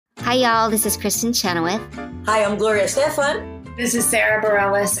Hi, y'all. This is Kristen Chenoweth. Hi, I'm Gloria Stefan. This is Sarah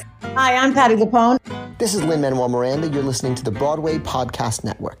Bareilles. Hi, I'm Patti LuPone. This is Lin-Manuel Miranda. You're listening to the Broadway Podcast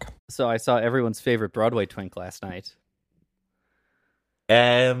Network. So I saw everyone's favorite Broadway twink last night.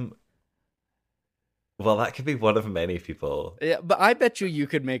 Well, that could be one of many people. Yeah, but I bet you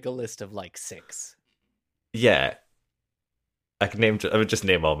could make a list of like 6. Yeah. I would just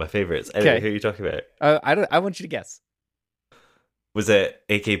name all my favorites. Anyway, who are you talking about? I want you to guess. Was it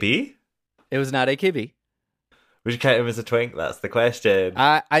AKB? It was not AKB. Would you count him as a twink? That's the question.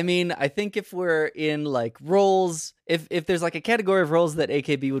 I mean, I think if we're in like roles, if there's like a category of roles that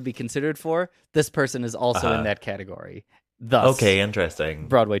AKB would be considered for, this person is also in that category. Thus, okay, interesting.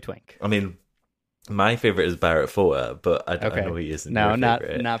 Broadway twink. I mean, my favorite is Barrett Foa, but I know he isn't. No, your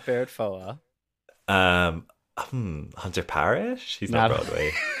favorite. not Barrett Foa. Hunter Parrish. He's not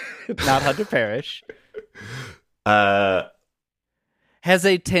Broadway. Not Hunter Parrish. Has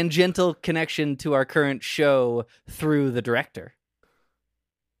a tangential connection to our current show through the director.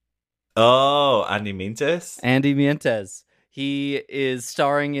 Oh, Andy Mientes? Andy Mientes. He is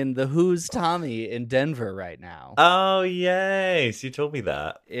starring in The Who's Tommy in Denver right now. Oh, yes. You told me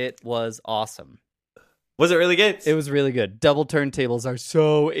that. It was awesome. Was it really good? It was really good. Double turntables are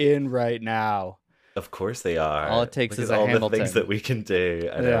so in right now. Of course they are. All it takes is a all Hamilton. the things that we can do.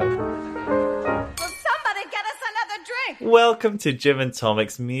 I know. Yeah. Welcome to Jim and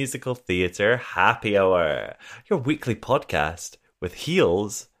Tomic's Musical Theatre Happy Hour, your weekly podcast with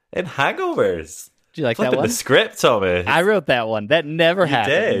heels and hangovers. Do you like Flipping that one? The script, Thomas. I wrote that one. That never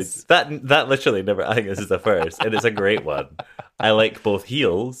happens. Did. That literally never. I think this is the first, and it's a great one. I like both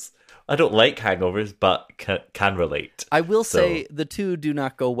heels. I don't like hangovers, but can relate. I will say the two do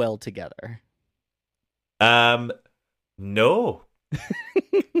not go well together. No.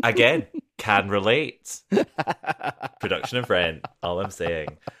 Again, can relate. Production of Rent, all I'm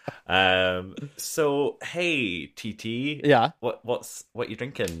saying. So hey, TT. Yeah. What you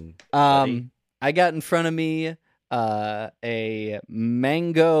drinking? Buddy? I got in front of me a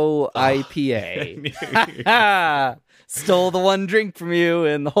mango IPA. Stole the one drink from you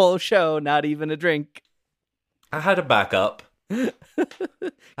in the whole show, not even a drink. I had a backup.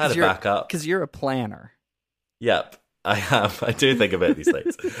 Because you're a planner. Yep, I have. I do think about these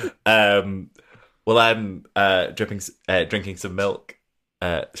things. Well, I'm drinking some milk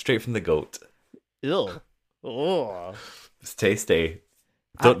straight from the goat. Ew. Oh. It's tasty.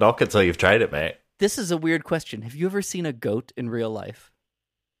 Don't knock it till you've tried it, mate. This is a weird question. Have you ever seen a goat in real life?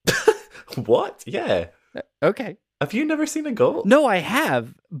 What? Yeah. Okay. Have you never seen a goat? No, I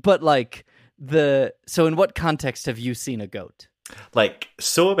have. But so in what context have you seen a goat? Like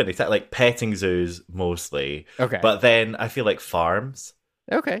so many times, like petting zoos mostly. Okay. But then I feel like farms.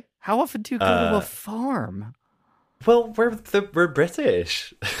 Okay. How often do you go to a farm? Well, we're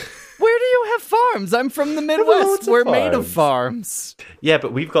British. Where do you have farms? I'm from the Midwest. We're made of farms. Yeah,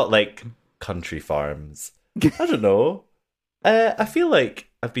 but we've got like country farms. I don't know. I feel like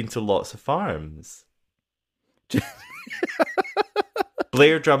I've been to lots of farms.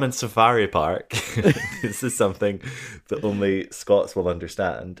 Blair Drummond Safari Park. This is something that only Scots will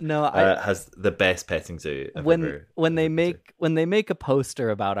understand. No, has the best petting zoo I've ever. When they make a poster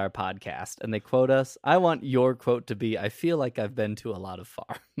about our podcast and they quote us, I want your quote to be, "I feel like I've been to a lot of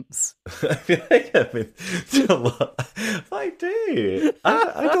farms." I feel like I've been to a lot. I do.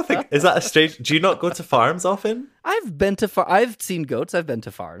 I don't think is that a strange. Do you not go to farms often? I've seen goats. I've been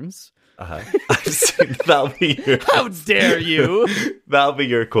to farms. I've seen, that'll be your. How dare you? That'll be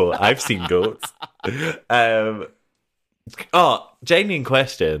your quote. I've seen goats. Genuine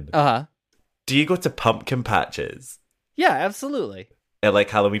question. Do you go to pumpkin patches? Yeah, absolutely. At like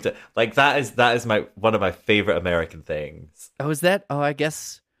Halloween, like that is one of my favorite American things. Oh, is that? Oh, I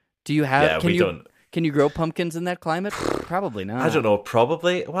guess. Do you have? Yeah, Can you grow pumpkins in that climate? Probably not. I don't know.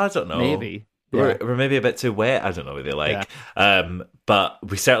 Probably. Well, I don't know. Maybe. Yeah. We're maybe a bit too wet. I don't know what they like. Yeah. But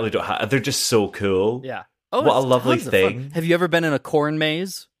we certainly don't have. They're just so cool. Yeah. Oh, what a lovely thing. Have you ever been in a corn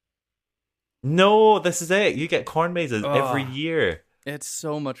maze? No, this is it. You get corn mazes every year. It's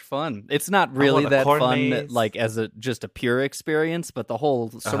so much fun. It's not really that fun, maze. like as just a pure experience, but the whole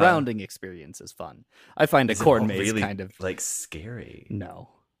surrounding experience is fun. I find a corn maze really, kind of like scary. No.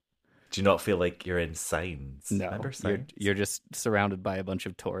 Do you not feel like you're in Signs? No. Remember Signs? You're just surrounded by a bunch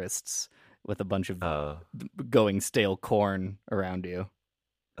of tourists with a bunch of going stale corn around you.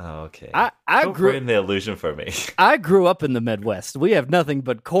 Oh, okay. Don't ruin the illusion for me. I grew up in the Midwest. We have nothing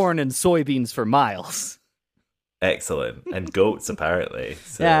but corn and soybeans for miles. Excellent. And goats, apparently.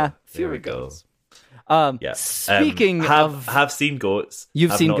 So, yeah, fewer goats. Yeah. Speaking of... Have seen goats.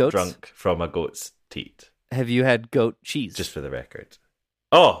 You've seen goats? Drunk from a goat's teat. Have you had goat cheese? Just for the record.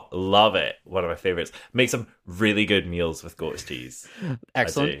 Oh, love it. One of my favorites. Make some really good meals with goat's cheese.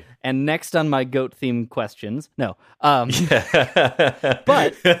 Excellent. And next on my goat-themed questions. No.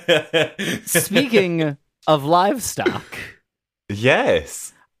 But Speaking of livestock.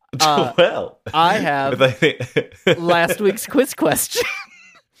 Yes. Well. I have last week's quiz question,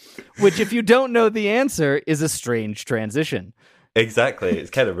 which, if you don't know the answer, is a strange transition. Exactly. It's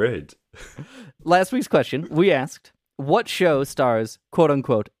kind of rude. Last week's question, we asked, what show stars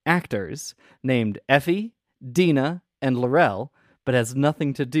quote-unquote actors named Effie, Dina, and Laurel, but has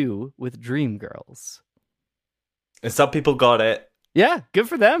nothing to do with Dreamgirls? And some people got it. Yeah, good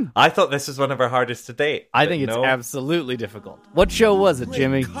for them. I thought this was one of our hardest to date. I think it's absolutely difficult. What show was it,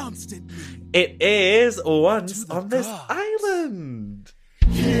 Jimmy? It is Once on This Island.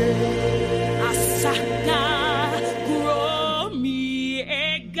 Asaka, grow me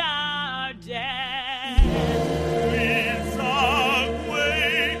a garden.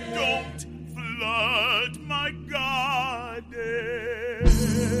 Don't flood my garden.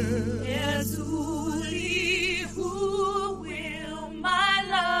 Ezuli, who will my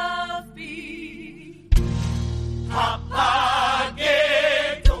love be? Papa,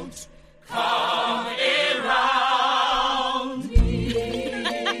 don't come around me.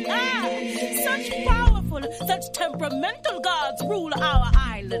 Such powerful, such temperamental gods rule our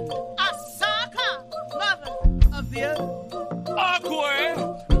island. Asaka, mother of the earth.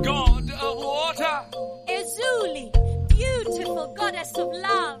 Aqua, god of water. Ezuli, beautiful goddess of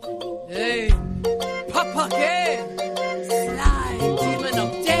love. Hey, Papake, sly demon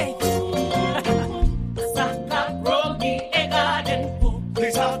of death. Asaka, grow me a garden.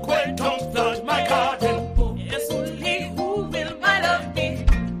 Please, Aqua, don't flood my garden. Ezuli, who will my love be?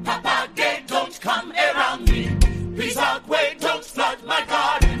 Papake, don't come around me. Please, Aqua, don't flood my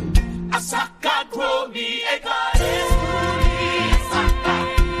garden. Asaka, grow me a garden.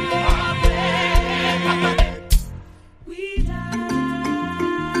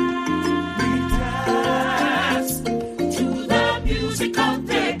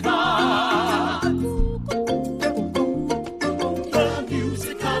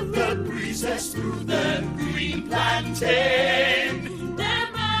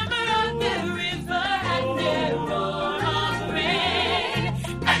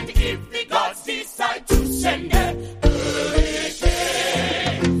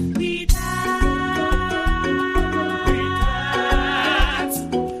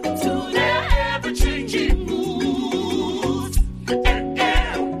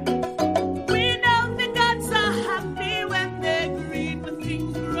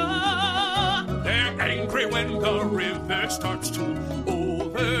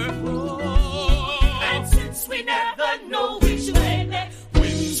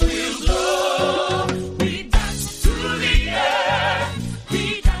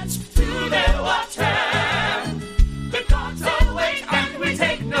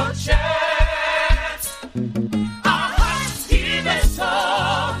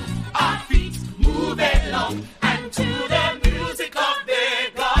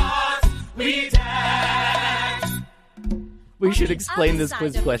 We should explain this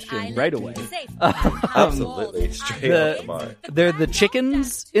quiz question right away. Absolutely, straight off the mark. They're the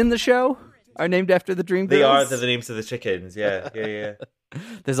chickens in the show are named after the Dreamgirls. They are the names of the chickens. Yeah.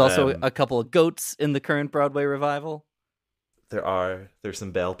 There's also a couple of goats in the current Broadway revival. There's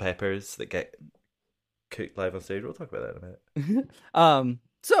some bell peppers that get cooked live on stage. We'll talk about that in a minute.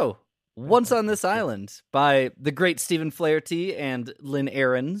 So, Once on This Island by the great Stephen Flaherty and Lynn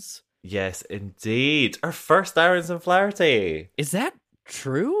Ahrens. Yes, indeed. Our first Ahrens and Flaherty. Is that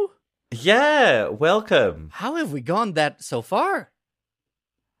true? Yeah, welcome. How have we gone that so far?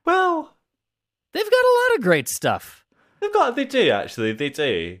 Well, they've got a lot of great stuff. They do, actually. They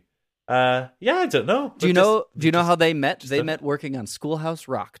do. Yeah, I don't know. Do you know how they met? They met working on Schoolhouse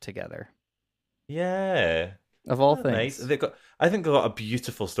Rock together. Yeah. Of all things. Nice. I think they've got a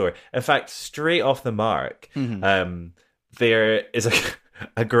beautiful story. In fact, straight off the mark, there is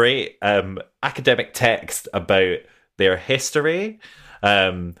a great academic text about their history,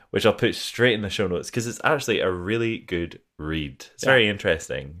 which I'll put straight in the show notes because it's actually a really good read. It's very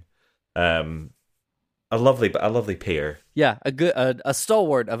interesting. A lovely pair. Yeah, a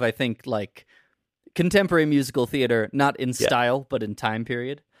stalwart of, I think, like contemporary musical theater, not in style but in time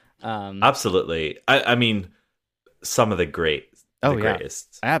period. Absolutely. I mean, some of the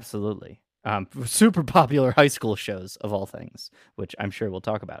greatest. Absolutely. Super popular high school shows of all things, which I'm sure we'll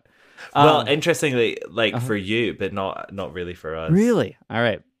talk about. Well, interestingly, for you, but not really for us. Really? All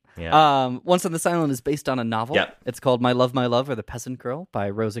right. Yeah. Once on This Island is based on a novel. Yeah. It's called My Love, or The Peasant Girl by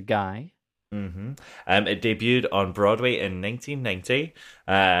Rosa Guy. It debuted on Broadway in 1990,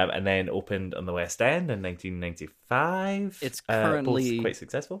 and then opened on the West End in 1995. It's currently both quite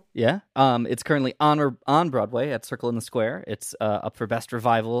successful. Yeah. It's currently on Broadway at Circle in the Square. It's up for Best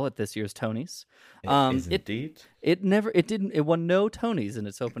Revival at this year's Tonys. It is indeed. It won no Tonys in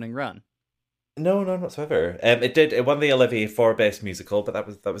its opening run. No, none whatsoever. It won the Olivier for Best Musical, but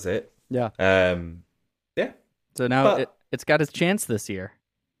that was it. Yeah. Yeah. So now it's got its chance this year.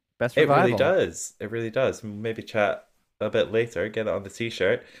 Best Revival. It really does. Maybe chat a bit later, get it on the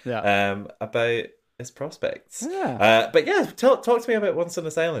t-shirt. Yeah. About its prospects. Yeah. But yeah, talk to me about Once on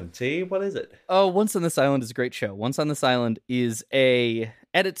This Island. T, what is it? Oh, Once on This Island is a great show. Once on This Island is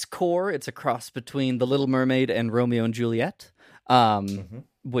at its core, it's a cross between The Little Mermaid and Romeo and Juliet,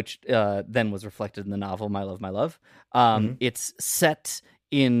 which then was reflected in the novel My Love, My Love. It's set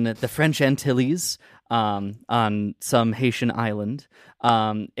in the French Antilles, on some Haitian island,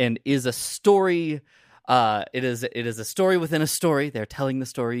 and is a story. It is a story within a story. They're telling the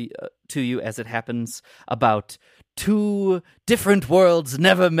story to you as it happens about two different worlds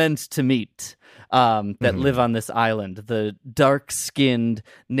never meant to meet that live on this island. The dark-skinned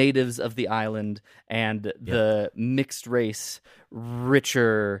natives of the island and the mixed race,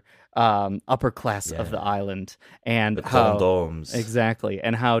 richer upper class of the island, and the how condoms. Exactly,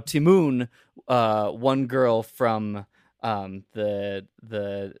 and how Timoon, one girl from the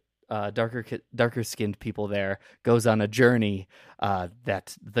darker skinned people there, goes on a journey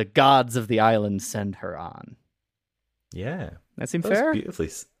that the gods of the island send her on. Yeah, that seemed fair.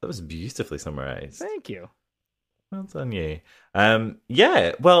 That was beautifully summarized. Thank you. Well done, you.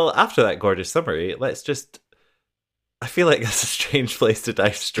 Yeah. Well, after that gorgeous summary, let's just. I feel like that's a strange place to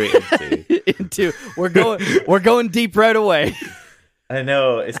dive straight into. We're going deep right away. I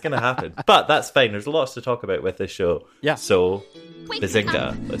know it's gonna happen, but that's fine. There's lots to talk about with this show. Yeah. So,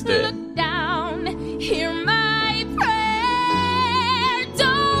 Bazinga, let's do it. Look down, hear my prayer.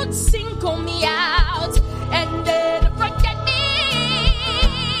 Don't single me out and then forget me.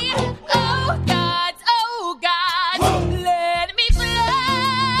 Oh God, let me fly.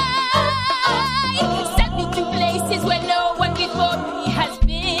 Send me to places where no one before me has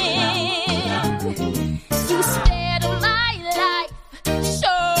been. You spared my life.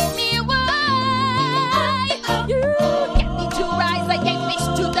 Show me why. You get me to rise like a fish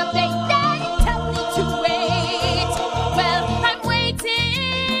to the bait. Then tell me to wait. Well, I'm waiting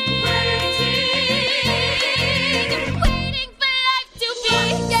for life to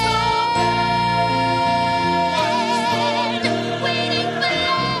begin. Waiting for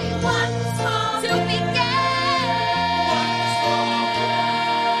life once more to begin.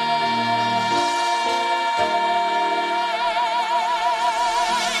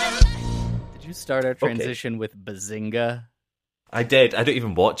 Did you start our transition with Bazinga? I did. I don't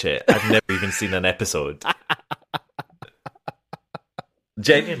even watch it. I've never even seen an episode.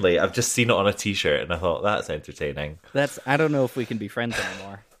 Genuinely, I've just seen it on a t-shirt and I thought, that's entertaining. I don't know if we can be friends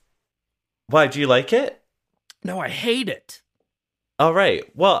anymore. Why, do you like it? No, I hate it. All right.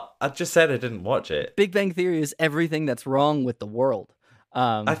 Well, I just said I didn't watch it. Big Bang Theory is everything that's wrong with the world.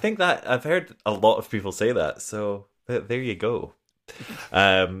 I think that I've heard a lot of people say that, so there you go.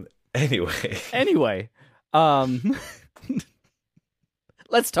 Anyway,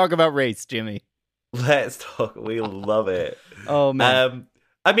 let's talk about race, Jimmy. Let's talk. We love it. Oh man.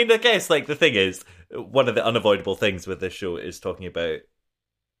 I mean, I guess like the thing is, one of the unavoidable things with this show is talking about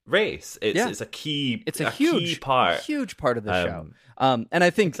race. It's a key. It's a huge part of the show. And I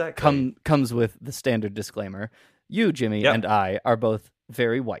think comes with the standard disclaimer. You, Jimmy, and I are both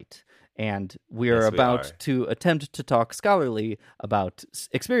very white, and we are about to attempt to talk scholarly about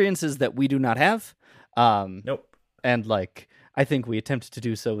experiences that we do not have. Nope. And I think we attempt to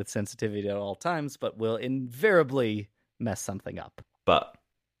do so with sensitivity at all times, but will invariably mess something up. But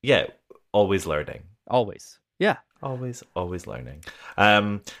yeah, always learning. Always. Yeah. Always learning.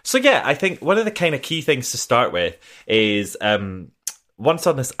 So yeah, I think one of the kind of key things to start with is Once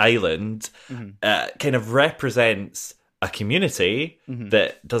on This Island kind of represents a community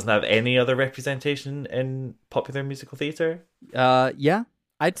that doesn't have any other representation in popular musical theatre. Yeah,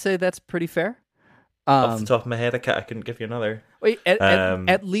 I'd say that's pretty fair. Off the top of my head, I couldn't give you another. Wait,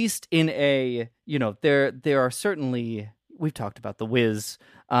 at least in a, there are certainly, we've talked about The Wiz,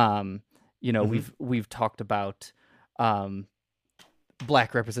 we've talked about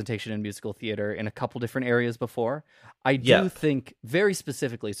Black representation in musical theater in a couple different areas before. I do think very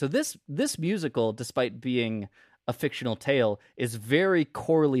specifically, so this musical, despite being a fictional tale, is very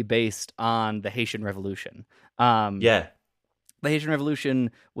corely based on the Haitian Revolution. The Haitian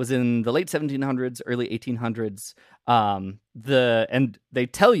Revolution was in the late 1700s, early 1800s. And they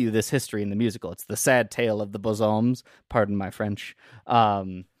tell you this history in the musical. It's the sad tale of the Bosom's. Pardon my French.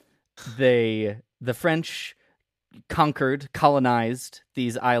 The French colonized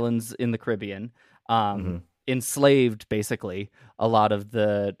these islands in the Caribbean, enslaved basically a lot of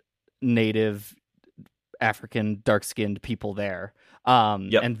the native African dark-skinned people there.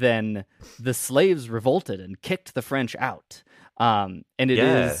 And then the slaves revolted and kicked the French out. And it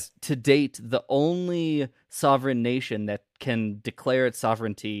is, to date, the only sovereign nation that can declare its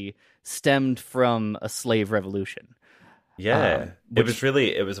sovereignty stemmed from a slave revolution. Yeah.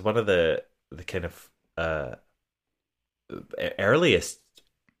 It was one of the kind of earliest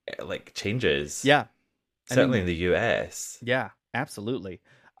like changes. Yeah. Certainly in the US. Yeah, absolutely.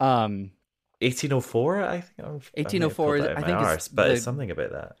 1804, I think. 1804 is, I think, but it's something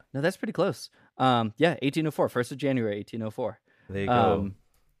about that. No, that's pretty close. 1804, 1st of January, 1804. There you go.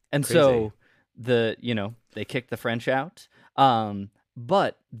 And Crazy. so they kicked the French out.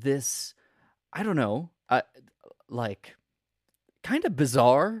 But this, I don't know, like kind of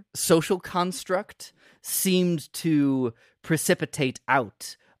bizarre social construct seemed to precipitate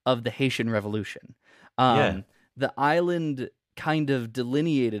out of the Haitian Revolution. The island kind of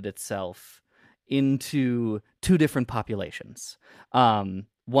delineated itself into two different populations.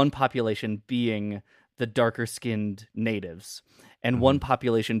 One population being the darker-skinned natives, and one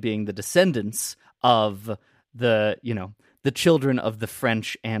population being the descendants of the children of the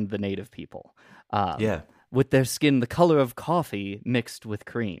French and the native people. With their skin the color of coffee mixed with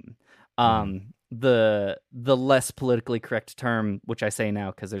cream. The less politically correct term, which I say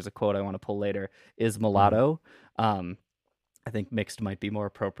now because there's a quote I want to pull later, is mulatto. I think mixed might be more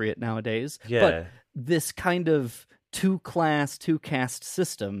appropriate nowadays. But this kind of two-class, two-caste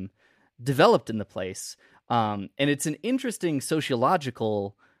system developed in the place. And it's an interesting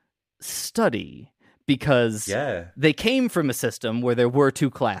sociological study because they came from a system where there were two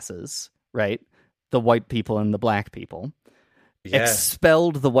classes, right? The white people and the black people.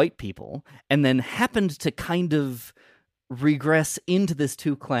 Expelled the white people, and then happened to kind of regress into this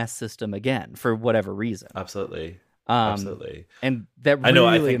two-class system again for whatever reason. Absolutely. And that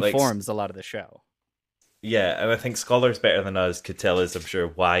really informs a lot of the show. Yeah, and I think scholars better than us could tell us, I'm sure,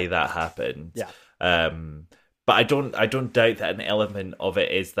 why that happened. Yeah. But I don't doubt that an element of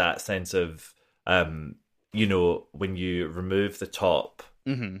it is that sense of, when you remove the top,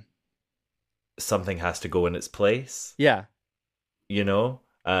 something has to go in its place. Yeah.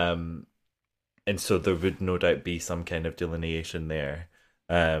 And so there would no doubt be some kind of delineation there.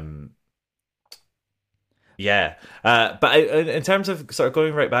 But in terms of sort of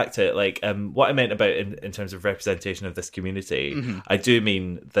going right back to it, like what I meant about in terms of representation of this community, I do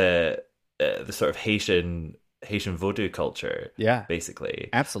mean the sort of Haitian voodoo culture. Yeah, basically,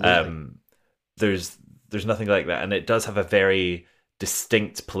 absolutely. There's nothing like that, and it does have a very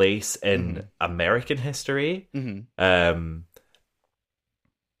distinct place in American history.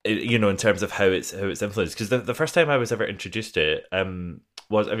 In terms of how it's influenced, because the first time I was ever introduced to it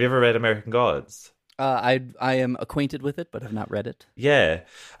was, have you ever read American Gods? I am acquainted with it, but have not read it. Yeah.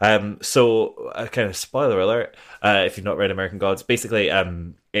 So, kind of spoiler alert, if you've not read American Gods, basically,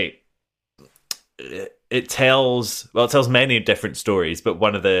 it tells many different stories, but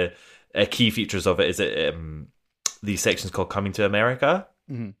one of the key features of it is these sections called Coming to America,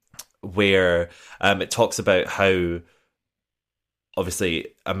 where it talks about how obviously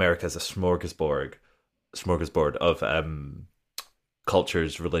America is a smorgasbord of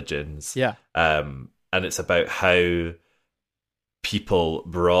cultures, religions. Yeah. And it's about how people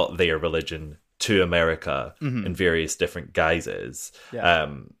brought their religion to America in various different guises. Yeah.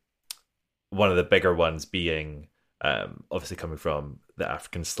 One of the bigger ones being obviously coming from the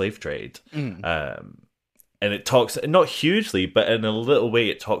African slave trade. And it talks, not hugely, but in a little way,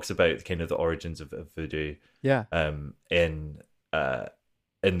 it talks about kind of the origins of voodoo. Yeah.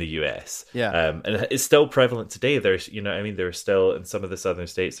 In the US. Yeah. And it's still prevalent today. There's, there are still, in some of the southern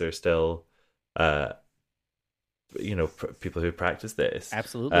states, there are still, people who practice this.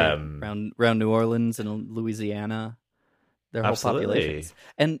 Absolutely. Around New Orleans and Louisiana, their whole populations.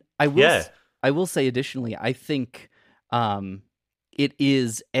 And I will say additionally, I think it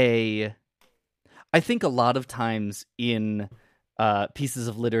is I think a lot of times in pieces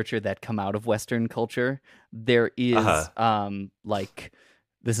of literature that come out of Western culture, there is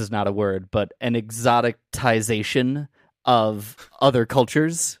this is not a word, but an exoticization of other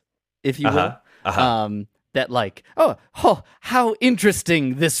cultures, if you will. that like, oh, how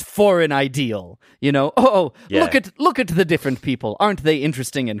interesting this foreign ideal, you know? Yeah. Look at the different people. Aren't they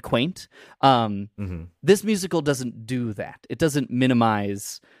interesting and quaint? This musical doesn't do that. It doesn't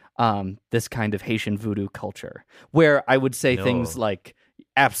minimize this kind of Haitian voodoo culture, where I would say things like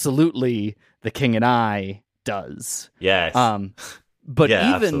absolutely The King and I does. Yes. But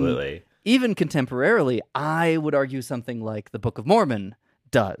yeah, even absolutely. even contemporarily, I would argue something like the Book of Mormon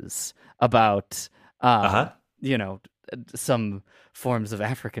does about you know, some forms of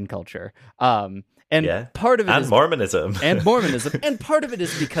African culture. And part of it and is Mormonism. and Mormonism, and part of it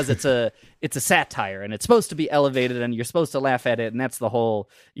is because it's a satire, and it's supposed to be elevated, and you're supposed to laugh at it, and that's the whole,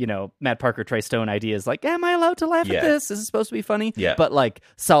 you know, Matt Parker Trey Stone idea is like, am I allowed to laugh at this? Is it supposed to be funny? Yeah. But like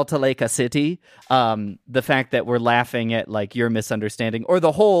Salt Lake City, the fact that we're laughing at like your misunderstanding, or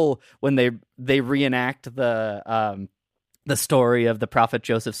the whole when they reenact the story of the prophet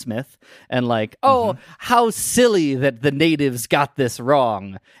Joseph Smith, and like, how silly that the natives got this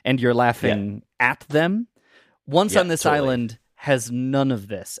wrong, and you're laughing at them. Once on This Island has none of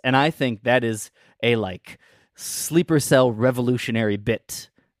this, and I think that is a like sleeper cell revolutionary bit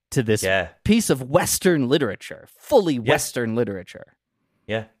to this piece of Western literature, fully Western literature.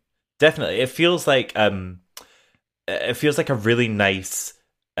 Yeah, definitely. It feels like a really nice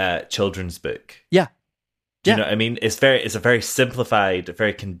children's book. Yeah. Do you know what I mean? It's a very simplified,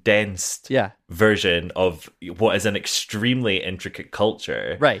 very condensed version of what is an extremely intricate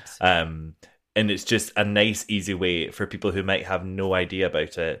culture. Right. And it's just a nice, easy way for people who might have no idea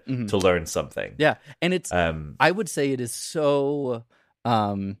about it to learn something. Yeah. And it's I would say it is so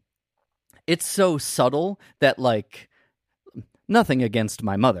it's so subtle that, like, nothing against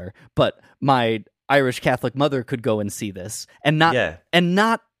my mother, but my Irish Catholic mother could go and see this and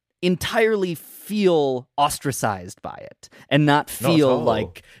not entirely feel ostracized by it, and not feel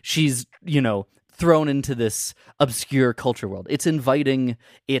like she's, you know, thrown into this obscure culture world. It's inviting,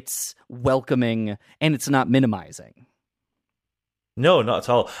 it's welcoming, and it's not minimizing. No, not at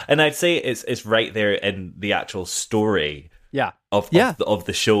all. And I'd say it's right there in the actual story of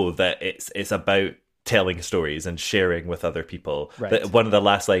the show, that it's about telling stories and sharing with other people. Right. That one of the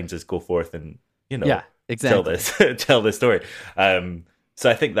last lines is, go forth and, you know, tell this story. So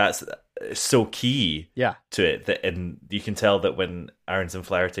I think that's so key to it, that, and you can tell that when Aarons and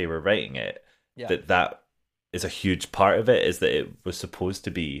Flaherty were writing it, that is a huge part of it, is that it was supposed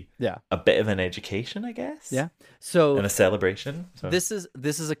to be a bit of an education, I guess. Yeah. So, and a celebration. So. This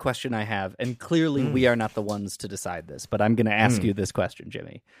is a question I have, and clearly we are not the ones to decide this, but I'm going to ask you this question,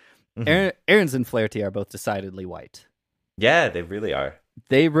 Jimmy. Aarons and Flaherty are both decidedly white. Yeah, they really are.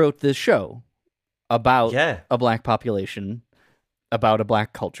 They wrote this show about a black population, about a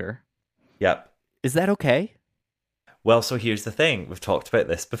black culture. Yep. Is that okay? Well, so here's the thing. We've talked about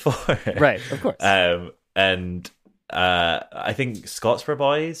this before. Right, of course. And I think Scottsboro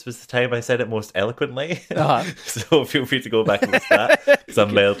Boys was the time I said it most eloquently. So feel free to go back and listen to that, because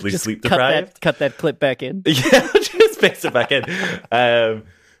I'm mildly sleep deprived. Cut that clip back in. Yeah, just paste it back in.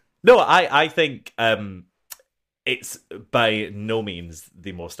 No, I think it's by no means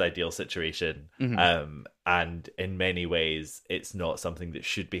the most ideal situation. And in many ways, it's not something that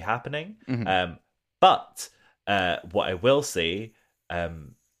should be happening. But what I will say,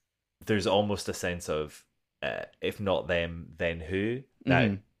 there's almost a sense of, if not them, then who? Now,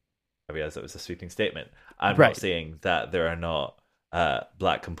 I realize that was a sweeping statement. I'm not saying that there are not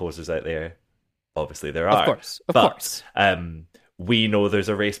black composers out there. Obviously, there are. Of course. We know there's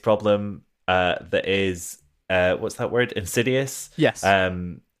a race problem that is, what's that word? Insidious. Yes.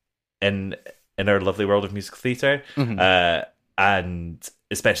 In our lovely world of musical theatre. And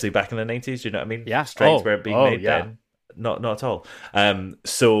especially back in the 90s, you know what I mean? Yeah. Strides weren't being made then. Not at all.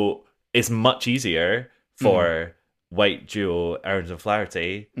 So it's much easier for white duo Aarons and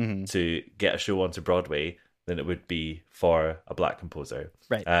Flaherty to get a show onto Broadway than it would be for a black composer.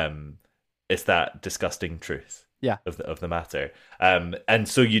 Right. It's that disgusting truth of the matter. And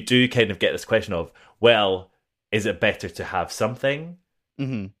so you do kind of get this question of, well, is it better to have something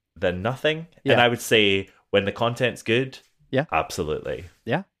than nothing? Yeah. And I would say, when the content's good, absolutely.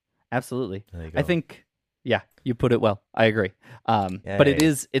 Yeah, absolutely. There you go. I think, you put it well. I agree. But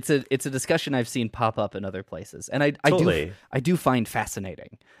it's a discussion I've seen pop up in other places, and I do find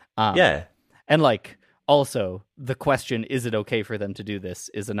fascinating. And like, also, the question, is it okay for them to do this,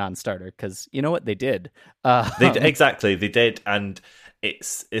 is a non-starter, because you know what, they did. Exactly, they did, and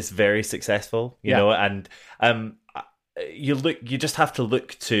it's very successful. You know, and you just have to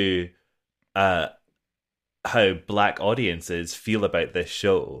look to how black audiences feel about this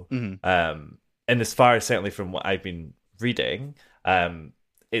show. And as far as, certainly from what I've been reading,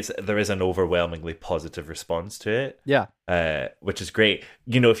 there is an overwhelmingly positive response to it. Yeah. Which is great.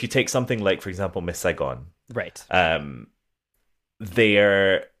 If you take something like, for example, Miss Saigon, Right.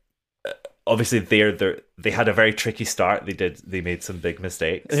 they're obviously they had a very tricky start. They made some big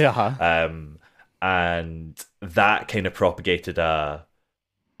mistakes. Yeah. And that kind of propagated a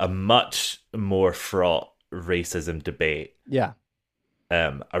much more fraught racism debate. Yeah.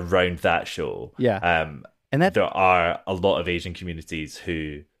 Around that show. Yeah. And that there are a lot of Asian communities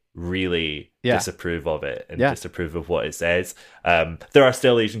who really disapprove of it and disapprove of what it says. There are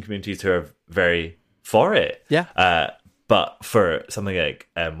still Asian communities who are very for it. Yeah. But for something like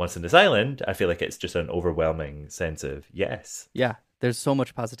Once on This Island, I feel like it's just an overwhelming sense of yes. Yeah. There's so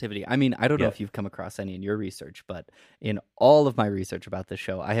much positivity. I mean, I don't know if you've come across any in your research, but in all of my research about this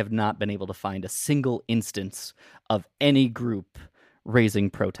show, I have not been able to find a single instance of any group raising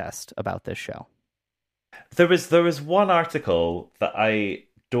protest about this show. There was one article that I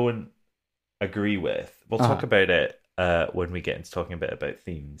don't agree with. We'll talk about it when we get into talking a bit about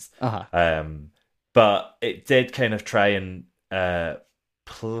themes. But it did kind of try and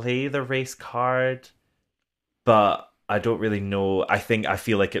play the race card, but I don't really know. I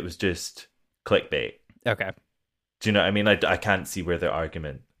feel like it was just clickbait. Okay. Do you know what I mean? I can't see where their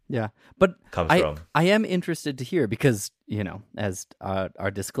argument but comes from. I am interested to hear because, as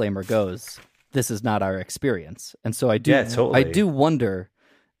our disclaimer goes, this is not our experience. And so I do I do wonder,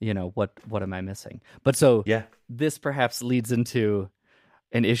 what am I missing? But so this perhaps leads into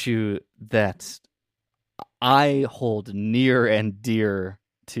an issue that I hold near and dear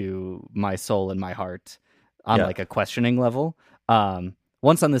to my soul and my heart on like a questioning level.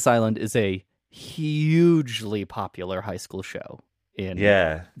 Once on This Island is a hugely popular high school show in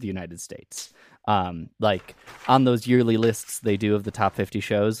the United States. Like on those yearly lists they do of the top 50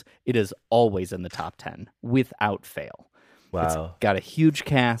 shows, it is always in the top 10 without fail. Wow. It's got a huge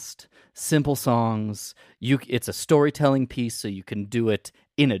cast, simple songs. It's a storytelling piece, so you can do it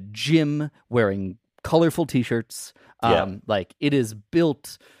in a gym wearing colorful t-shirts. Like it is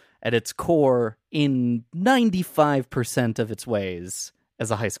built at its core in 95% of its ways as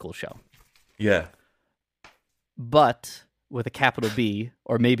a high school show. Yeah. But with a capital B,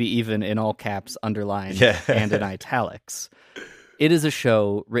 or maybe even in all caps, underlined, and in italics, it is a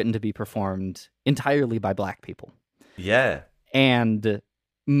show written to be performed entirely by Black people. Yeah. And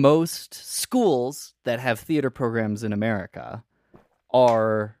most schools that have theater programs in America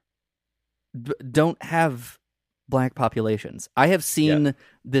don't have Black populations. I have seen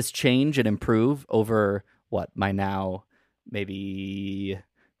this change and improve over my now maybe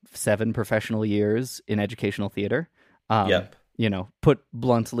 7 professional years in educational theater. Put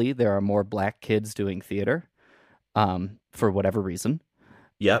bluntly, there are more Black kids doing theater for whatever reason.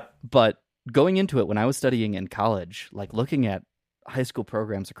 Yep. But going into it when I was studying in college, like looking at high school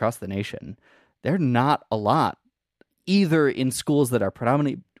programs across the nation, they're not a lot, either in schools that are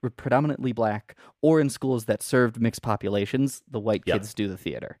predominantly Black or in schools that served mixed populations. The white kids do the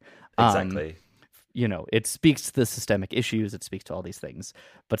theater. Exactly. It speaks to the systemic issues. It speaks to all these things.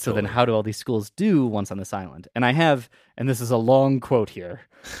 But so then how do all these schools do Once on This Island? And I have, and this is a long quote here,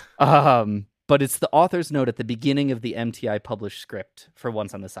 but it's the author's note at the beginning of the MTI published script for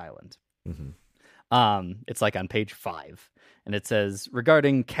Once on This Island. Mm-hmm. It's like on page 5. And it says,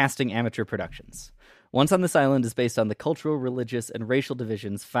 regarding casting amateur productions. Once on This Island is based on the cultural, religious, and racial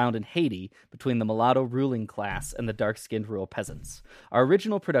divisions found in Haiti between the mulatto ruling class and the dark-skinned rural peasants. Our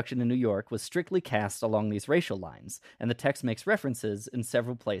original production in New York was strictly cast along these racial lines, and the text makes references in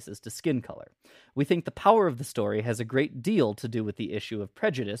several places to skin color. We think the power of the story has a great deal to do with the issue of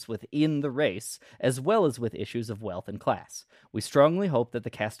prejudice within the race, as well as with issues of wealth and class. We strongly hope that the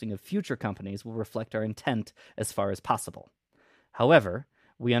casting of future companies will reflect our intent as far as possible. However,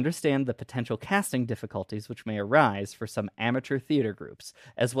 we understand the potential casting difficulties which may arise for some amateur theater groups,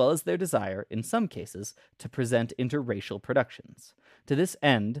 as well as their desire, in some cases, to present interracial productions. To this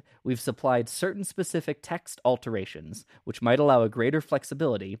end, we've supplied certain specific text alterations which might allow a greater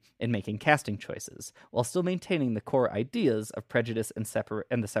flexibility in making casting choices, while still maintaining the core ideas of prejudice and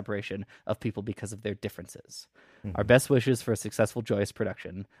the separation of people because of their differences. Mm-hmm. Our best wishes for a successful, joyous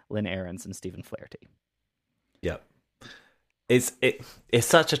production, Lynn Ahrens and Stephen Flaherty. Yep. It's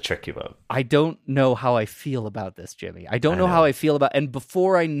such a tricky one. I don't know how I feel about this, Jimmy. I don't know how I feel about, and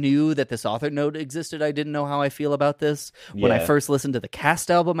before I knew that this author note existed, I didn't know how I feel about this. When I first listened to the Cast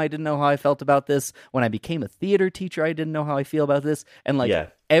album, I didn't know how I felt about this. When I became a theater teacher, I didn't know how I feel about this. And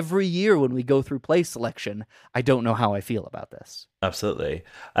every year when we go through play selection, I don't know how I feel about this. Absolutely.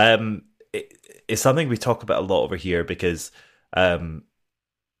 It's something we talk about a lot over here because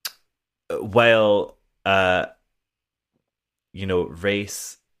while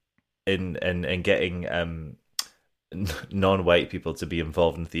race in getting non-white people to be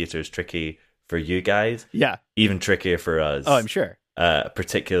involved in theatre is tricky for you guys. Yeah. Even trickier for us. Oh, I'm sure.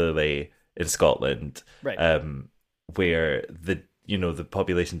 Particularly in Scotland, Right. where the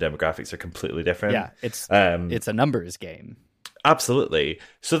population demographics are completely different. Yeah, it's a numbers game. Absolutely.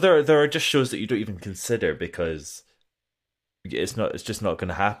 So there are just shows that you don't even consider because it's just not going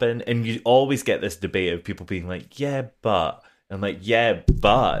to happen, and you always get this debate of people being like, yeah, but, and like, yeah,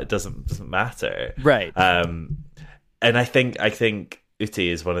 but it doesn't matter, Right. And I think Uti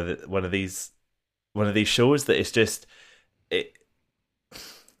is one of these shows that it's just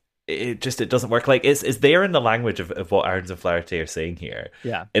it doesn't work. Like it's there in the language of what Irons and Flaherty are saying here.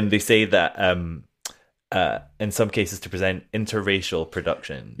 Yeah. And they say that in some cases to present interracial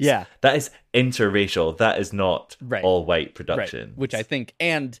productions. Yeah. That is interracial. That is not Right. all white productions. Right. Which I think,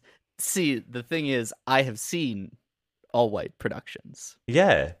 and see, the thing is, I have seen all white productions.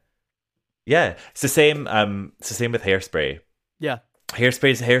 Yeah. Yeah. It's the same with Hairspray. Yeah.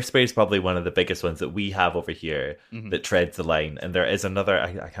 Hairspray is probably one of the biggest ones that we have over here Mm-hmm. that treads the line. And there is another,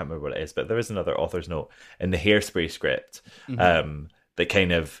 I can't remember what it is, but there is another author's note in the Hairspray script Mm-hmm. that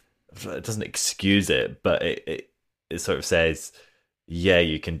kind of, it doesn't excuse it, but it sort of says, yeah,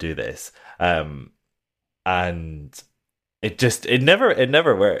 you can do this. And it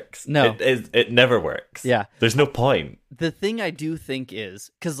never works. No. It never works. Yeah. There's no point. The thing I do think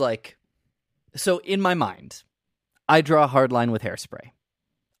is, because, like, so in my mind, I draw a hard line with Hairspray.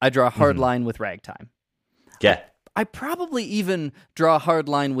 I draw a hard line with Ragtime. Yeah. I probably even draw a hard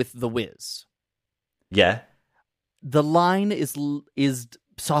line with The Wiz. Yeah. The line is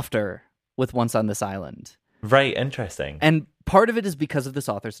softer with Once on This Island. Right. Interesting. And part of it is because of this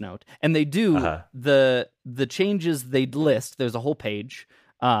author's note. And they do the changes they list. There's a whole page.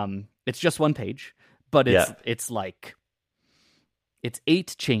 It's just one page, but it's like it's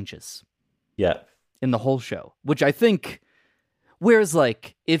 8 changes Yeah. in the whole show, which I think, whereas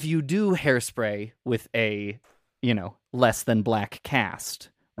like if you do Hairspray with a, less than black cast,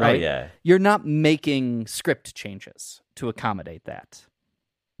 right? Oh, yeah. You're not making script changes to accommodate that.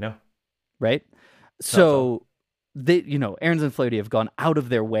 No. Right? So they, Aarons and Flaherty have gone out of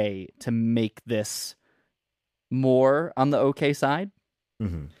their way to make this more on the okay side.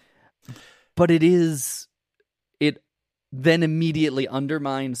 Mm-hmm. But it then immediately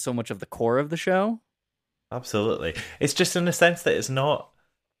undermines so much of the core of the show. Absolutely. It's just in the sense that it's not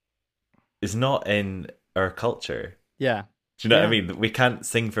in our culture. Yeah. Do you know what I mean? We can't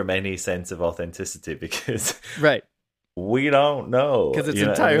sing from any sense of authenticity because Right. we don't know. Because it's You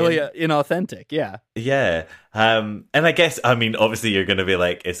know what I entirely mean? inauthentic. Yeah. Yeah. And I guess, obviously you're going to be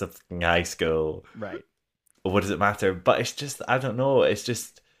like, it's a fucking high school. Right. What does it matter? But it's just, I don't know. It's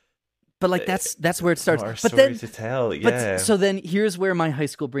just But like that's where it starts. our But story then to tell. Yeah. But so then here's where my high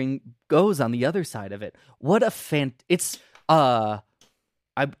school brain goes on the other side of it. What a it's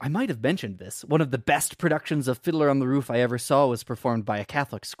I might have mentioned this. One of the best productions of Fiddler on the Roof I ever saw was performed by a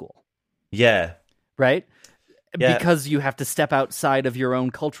Catholic school. Yeah. Right? Yeah. Because you have to step outside of your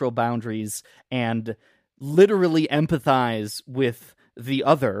own cultural boundaries and literally empathize with the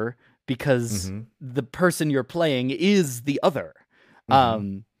other because the person you're playing is the other.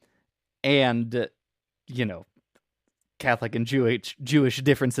 And, Catholic and Jewish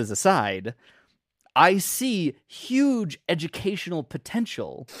differences aside, I see huge educational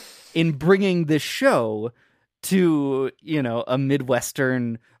potential in bringing this show to, a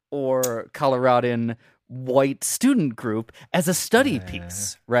Midwestern or Coloradan white student group as a study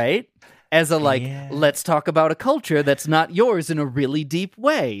piece, right? As a, let's talk about a culture that's not yours in a really deep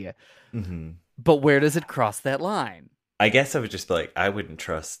way. But where does it cross that line? I guess I would just be like, I wouldn't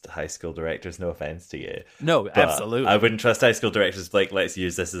trust high school directors, no offense to you. No, But absolutely. I wouldn't trust high school directors like, let's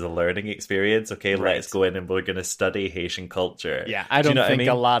use this as a learning experience. Okay, Right. let's go in and we're going to study Haitian culture. Yeah, I Do don't you know think what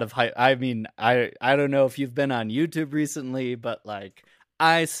I a mean? lot of I don't know if you've been on YouTube recently, but like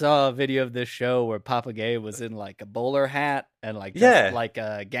I saw a video of this show where Papa Gay was in like a bowler hat and like dressed like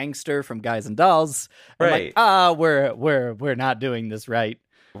a gangster from Guys and Dolls. I'm Right. like, we're not doing this right.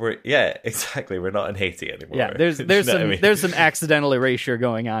 Yeah, exactly. We're not in Haiti anymore. Yeah, there's Do you know some what I mean? there's some accidental erasure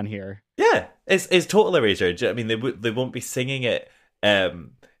going on here. Yeah, it's total erasure. Do you know what I mean? They won't be singing it in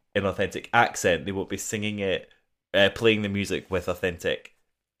authentic accent. They won't be singing it, playing the music with authentic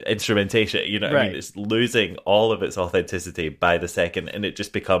instrumentation. You know what I mean? Right. It's losing all of its authenticity by the second, and it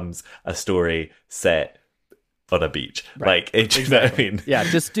just becomes a story set on a beach. Right. Like, do you know what I mean? Yeah,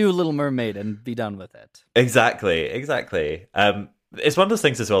 just do Little Mermaid and be done with it. Exactly. It's one of those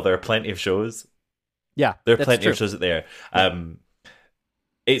things as well. There are plenty of shows. Yeah, There are that's plenty true. of shows out there.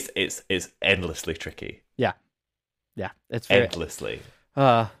 It's endlessly tricky. Yeah, it's very Endlessly.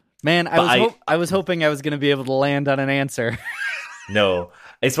 Man, I was hoping I was going to be able to land on an answer. No,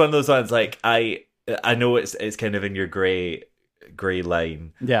 it's one of those ones. Like I know it's kind of in your grey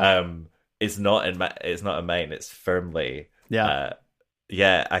line. Yeah. It's not in mine. It's firmly. Yeah.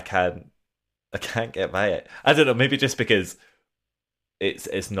 Yeah. I can't get by it. I don't know. Maybe just because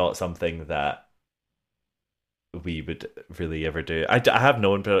it's not something that we would really ever do. I have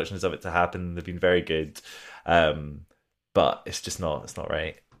known productions of it to happen. They've been very good, but it's just not. It's not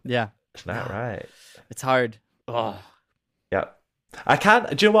right. Yeah. It's not right. It's hard. Oh. Yeah. I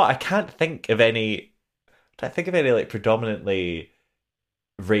can't. Do you know what? I can't think of any like predominantly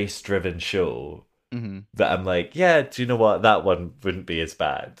race-driven show that I'm like, yeah. Do you know what? That one wouldn't be as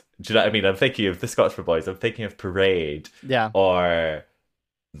bad. Do you know what I mean? I'm thinking of the Scottsboro Boys. I'm thinking of Parade. Yeah. Or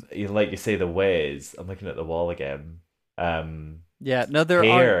like you say, The Wiz. I'm looking at the wall again. Yeah. No, there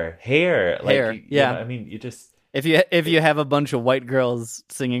are hair. Like, Hair. you Yeah. know, I mean, you just. If you have a bunch of white girls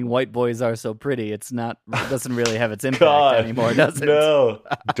singing "White Boys Are So Pretty," it doesn't really have its impact God, anymore, does it? No,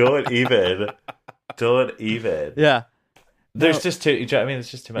 don't even. Yeah, there's just too. You know what I mean, it's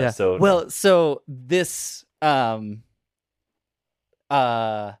just too much. yeah. So well, so this I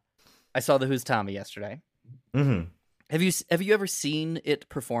saw the Who's Tommy yesterday. Mm-hmm. Have you ever seen it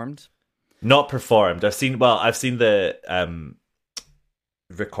performed? Not performed. I've seen the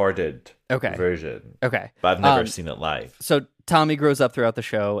recorded version. Okay, but I've never seen it live. So Tommy grows up throughout the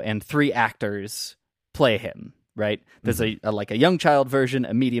show, and 3 actors play him. Right? There's a young child version,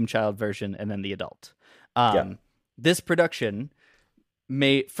 a medium child version, and then the adult. This production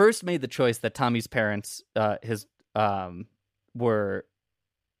first made the choice that Tommy's parents, were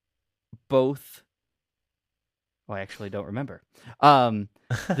both. Oh, I actually don't remember. The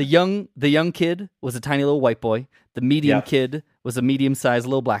young kid was a tiny little white boy. The medium kid was a medium-sized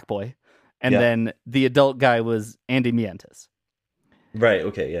little black boy. And then the adult guy was Andy Mientas. Right,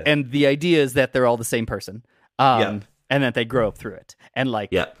 okay, yeah. And the idea is that they're all the same person. And that they grow up through it. And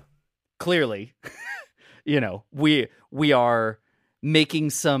clearly, we are making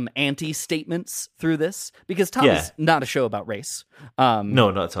some anti-statements through this. Because Tommy's not a show about race. No,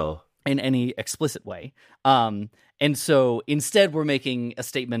 not at all. In any explicit way. And so instead we're making a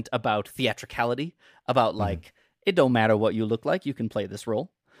statement about theatricality, about it don't matter what you look like, you can play this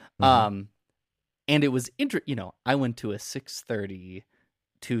role. And it was I went to a 6:30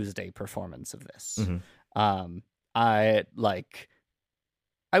 Tuesday performance of this.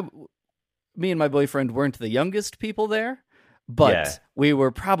 Me and my boyfriend weren't the youngest people there, but we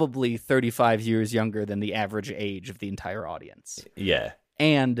were probably 35 years younger than the average age of the entire audience. Yeah.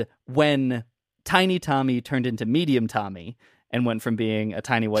 And when Tiny Tommy turned into Medium Tommy and went from being a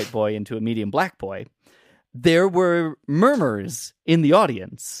tiny white boy into a medium black boy, there were murmurs in the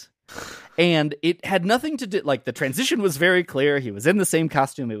audience. And it had nothing to do, the transition was very clear. He was in the same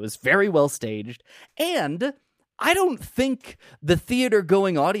costume. It was very well staged. And I don't think the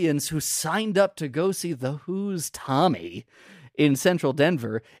theater-going audience who signed up to go see The Who's Tommy in Central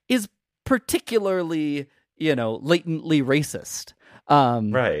Denver is particularly, latently racist.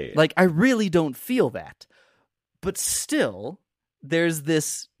 Right. I really don't feel that. But still, there's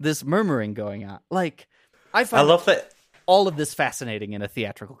this murmuring going on. I love that all of this fascinating in a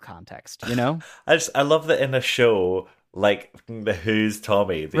theatrical context, I love that in a show like The Who's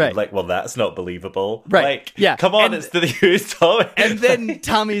Tommy, well, that's not believable. Right. Come on, it's The Who's Tommy. And then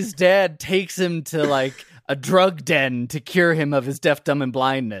Tommy's dad takes him to a drug den to cure him of his deaf, dumb, and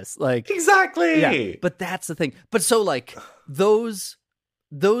blindness. Exactly. Yeah. But that's the thing. But so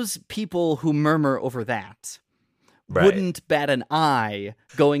those people who murmur over that wouldn't bat an eye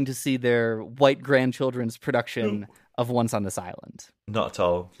going to see their white grandchildren's production of Once on This Island. Not at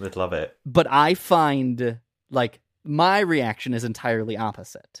all. They'd love it. But I find my reaction is entirely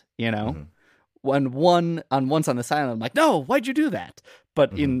opposite. When on Once on This Island, I'm like, no, why'd you do that?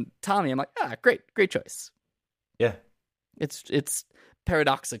 But in Tommy, I'm like, great choice. Yeah. It's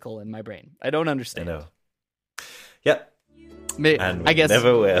paradoxical in my brain. I don't understand. I know. Yep. And I guess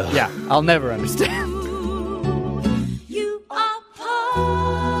never will. Yeah, I'll never understand. You are part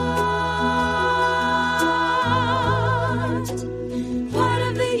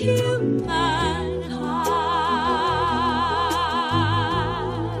of the human heart.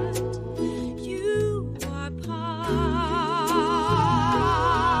 You are part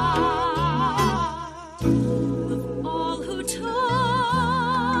of all who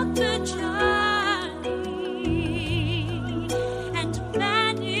took the journey and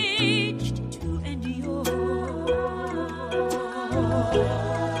managed to end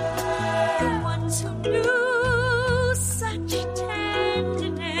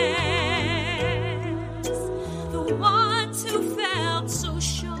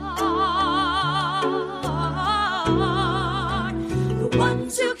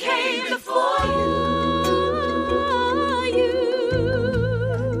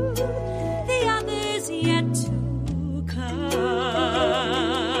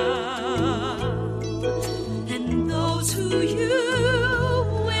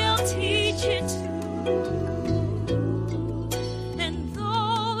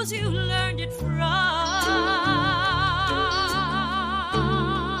those you learned it from.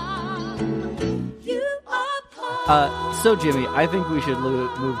 You are part. So, Jimmy, I think we should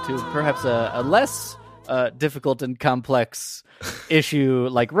move to perhaps a less difficult and complex issue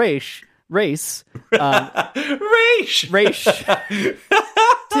like race. Race.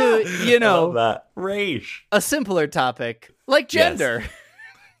 To, you know, that race. a simpler topic like gender. Yes.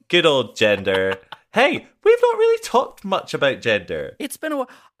 Good old gender. Hey, we've not really talked much about gender. It's been a while.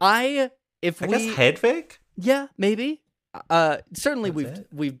 I guess Hedwig? Yeah, maybe. Certainly That's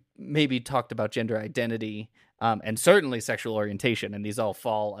we've maybe talked about gender identity, and certainly sexual orientation, and these all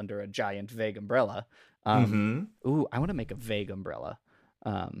fall under a giant vague umbrella. Ooh, I want to make a vague umbrella.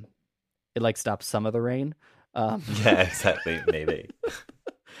 It like stops some of the rain. Yeah, exactly. Maybe.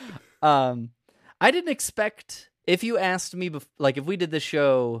 I didn't expect, if you asked me, like if we did this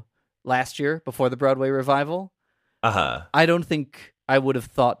show last year before the Broadway revival, I don't think I would have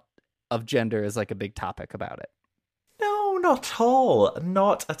thought of gender as like a big topic about it. No, not at all.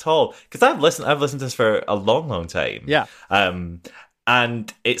 Not at all. Because I've listened to this for a long, long time. Yeah.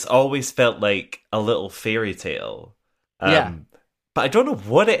 And it's always felt like a little fairy tale. Yeah. But I don't know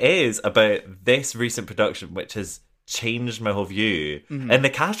what it is about this recent production which has changed my whole view. And the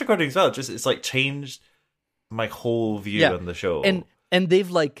cast recording as well, it's like changed my whole view on the show. And they've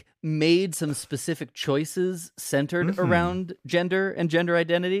like made some specific choices centered around gender and gender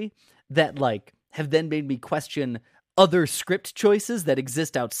identity that like have then made me question other script choices that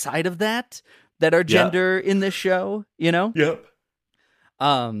exist outside of that are gender in this show, you know? Yep.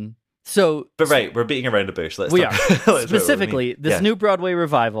 But right, we're beating around the bush. Let's specifically this new Broadway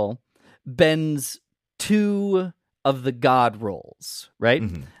revival bends two of the god roles, right?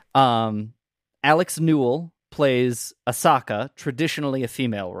 Alex Newell plays Asaka, traditionally a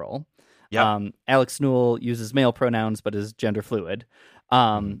female role. Alex Newell uses male pronouns but is gender fluid.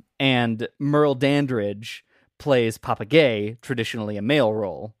 And Merle Dandridge plays Papa Gay, traditionally a male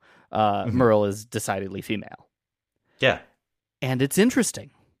role. Merle is decidedly female. Yeah. And it's interesting.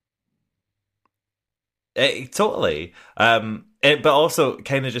 Totally. But also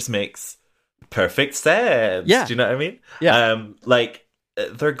kind of just makes perfect sense. Yeah. Do you know what I mean? Yeah. Like,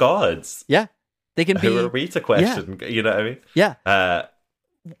 they're gods. Yeah. They can be... Who are we to question? Yeah. You know what I mean? Yeah.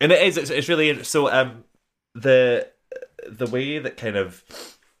 And it's really interesting. So, the way that kind of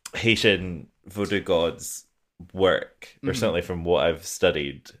Haitian voodoo gods work, or certainly from what I've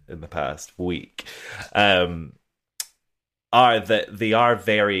studied in the past week, are that they are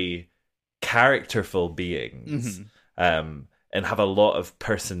very characterful beings, and have a lot of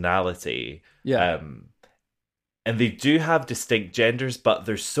personality. And they do have distinct genders, but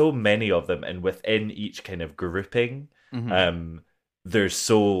there's so many of them, and within each kind of grouping, there's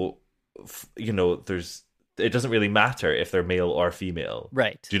so, it doesn't really matter if they're male or female.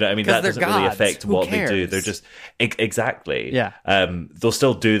 Right. Do you know what I mean? That doesn't really affect what they do. They're just, exactly. Yeah. They'll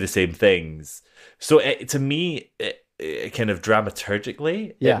still do the same things. So to me, it kind of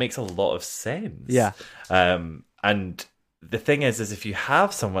dramaturgically, it makes a lot of sense. Yeah. And the thing is if you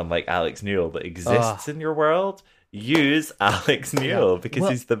have someone like Alex Newell that exists in your world, use Alex Newell because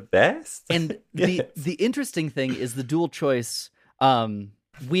he's the best. And the interesting thing is the dual choice.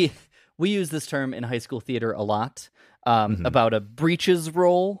 We use this term in high school theater a lot about a breeches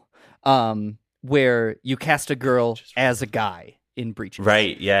role, where you cast a girl as a guy in breeches.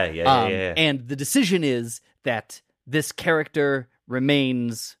 Right. Yeah. And the decision is that this character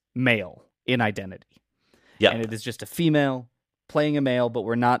remains male in identity. Yeah. And it is just a female playing a male, but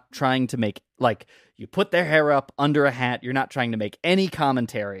we're not trying to make, like, you put their hair up under a hat. You're not trying to make any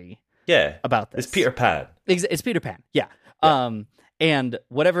commentary about this. It's Peter Pan. It's Peter Pan, yeah. And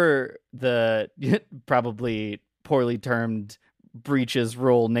whatever the probably poorly termed breeches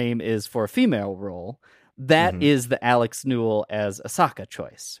role name is for a female role, that is the Alex Newell as Asaka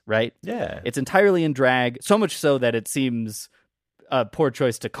choice, right? Yeah. It's entirely in drag, so much so that it seems a poor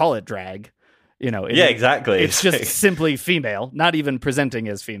choice to call it drag. Exactly. It's just simply female, not even presenting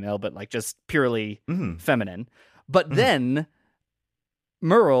as female, but like just purely feminine. But then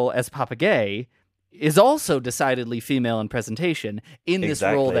Merle as Papa Gay is also decidedly female in presentation in this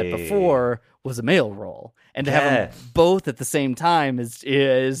role that before was a male role. And to have them both at the same time is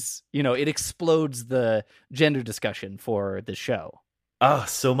it explodes the gender discussion for the show. Oh,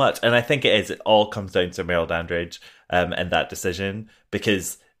 so much. And I think it all comes down to Merle Dandridge and that decision,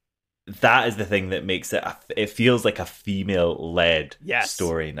 because that is the thing that makes it feels like a female-led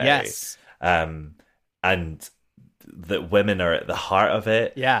story now. Yes. And that women are at the heart of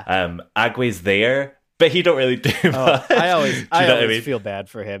it. Yeah. Agwe's there, but he don't really do much. I always, Do you know what I mean? feel bad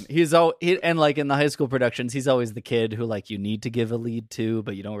for him. And like in the high school productions, he's always the kid who like you need to give a lead to,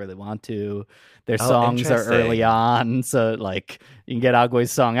 but you don't really want to. Their songs are early interesting. on, so like you can get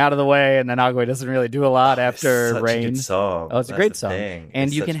Agwe's song out of the way, and then Agwe doesn't really do a lot after Such Rain. a good song. Oh, it's a That's great the song, thing. and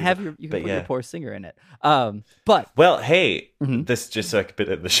It's you such can a have good- you but can put your yeah. poor singer in it. But Well, hey, Mhm. this just so I can put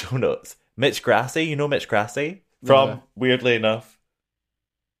it in the show notes. Mitch Grassi, you know Mitch Grassi from weirdly enough.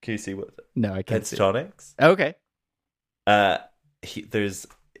 Can you see what no, I can't see. Pentatonics? Okay,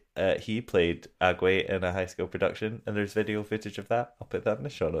 He played Agwe in a high school production, and there's video footage of that. I'll put that in the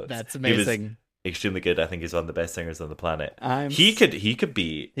show notes. that's He amazing. was extremely good. I think he's one of the best singers on the planet. He He could He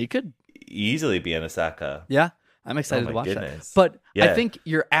could. easily be in Osaka. Yeah, I'm excited Oh my to watch goodness. that. But I Yeah. think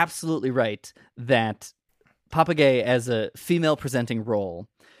you're absolutely right that Papagay as a female presenting role,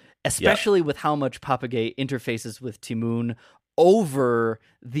 especially with how much Papagay interfaces with Timoon over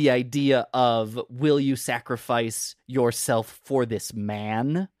the idea of will you sacrifice yourself for this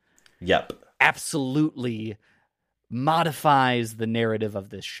man, Yep. absolutely modifies the narrative of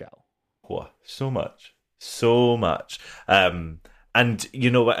this show. Whoa, so much. And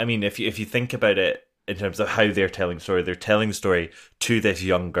you know what I mean? If you think about it in terms of how they're telling the story to this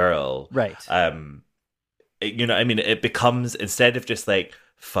young girl. Right. You know, I mean, it becomes, instead of just like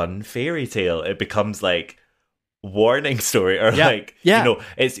fun fairy tale, it becomes like warning story, or like, you know,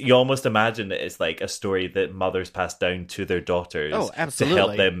 you almost imagine that it's like a story that mothers pass down to their daughters Oh, to absolutely.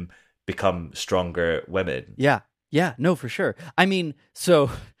 help them become stronger women. Yeah. Yeah, no, for sure. I mean, so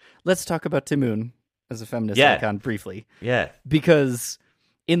let's talk about Timoon as a feminist Yeah. icon briefly. Yeah. Because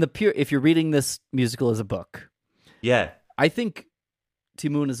if you're reading this musical as a book, Yeah. I think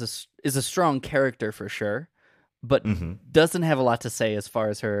Timoon is a strong character for sure, but Mhm. doesn't have a lot to say as far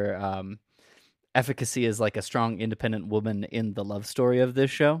as her efficacy as like a strong, independent woman in the love story of this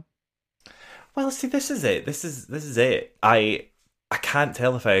show. Well, see, this is it. This is it. I can't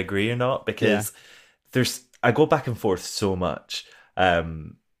tell if I agree or not, because I go back and forth so much.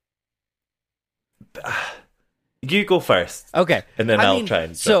 You go first. Okay. And then I'll try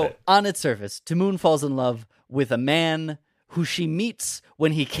and so jump in. on its surface, Timoon falls in love with a man who she meets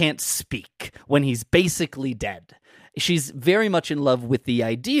when he can't speak, when he's basically dead. She's very much in love with the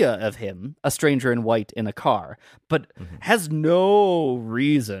idea of him, a stranger in white in a car, but has no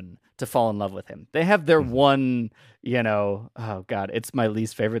reason to fall in love with him. They have their one, oh God, it's my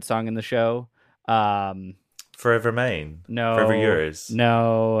least favorite song in the show. Forever Mine. No. Forever Yours.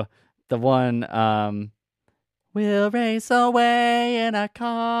 No. The one, we'll race away in a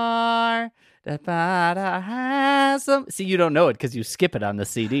car. See, you don't know it because you skip it on the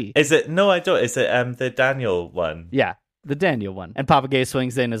CD. Is it? No, I don't. Is it the Daniel one? Yeah, the Daniel one. And Papagay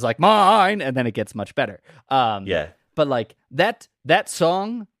swings in, is like, mine, and then it gets much better. Yeah. But like that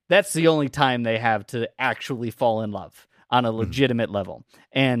song, that's the only time they have to actually fall in love on a legitimate level.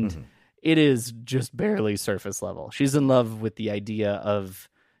 And it is just barely surface level. She's in love with the idea of,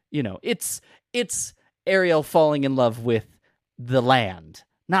 it's Ariel falling in love with the land,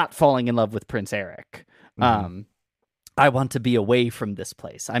 not falling in love with Prince Eric. I want to be away from this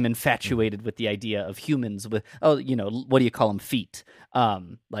place. I'm infatuated with the idea of humans with, what do you call them? Feet.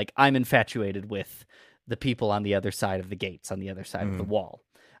 Like I'm infatuated with the people on the other side of the gates, on the other side of the wall.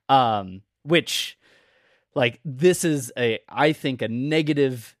 Which, like, this is I think a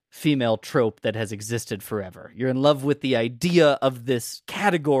negative female trope that has existed forever. You're in love with the idea of this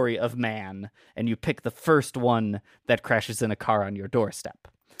category of man, and you pick the first one that crashes in a car on your doorstep.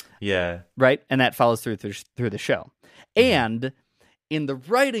 Yeah. Right? And that follows through the show. And in the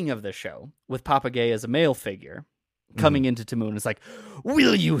writing of the show, with Papagay as a male figure, coming into Timoon, it's like,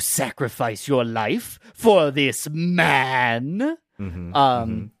 will you sacrifice your life for this man?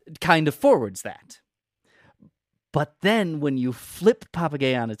 Kind of forwards that. But then when you flip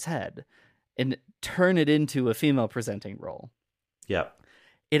Papagay on its head and turn it into a female presenting role, Yep.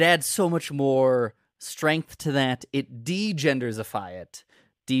 it adds so much more strength to that. It degenderifies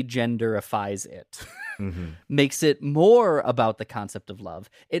it. Makes it more about the concept of love.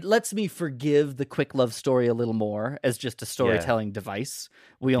 It lets me forgive the quick love story a little more as just a storytelling device.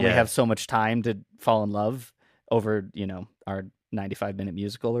 We only have so much time to fall in love over, our 95-minute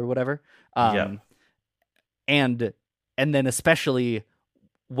musical or whatever. And then especially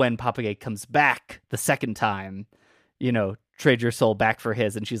when Papagay comes back the second time, trade your soul back for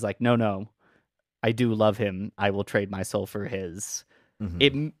his. And she's like, no, I do love him. I will trade my soul for his.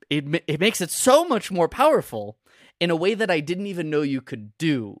 It makes it so much more powerful in a way that I didn't even know you could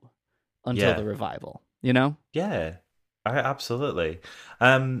do until the revival, Yeah. Absolutely.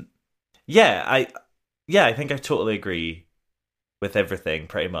 I think I totally agree with everything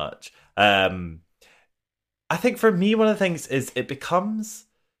pretty much. I think for me, one of the things is it becomes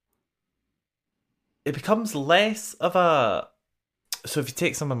less of a. So if you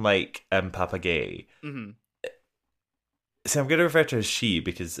take someone like Papa Gay, Mm-hmm. see, I'm going to refer to her as she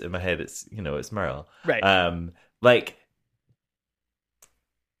because in my head it's it's Merle, Right. Like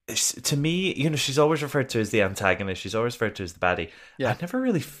to me, she's always referred to as the antagonist. She's always referred to as the baddie. Yeah. I never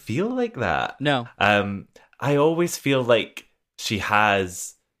really feel like that. No. I always feel like she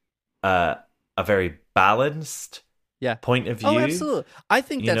has a very balanced point of view. Oh, absolutely. I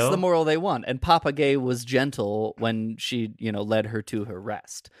think that's know? the moral they want. And Papa Gay was gentle when she, led her to her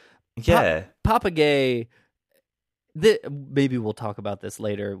rest. Yeah. Papa Gay, maybe we'll talk about this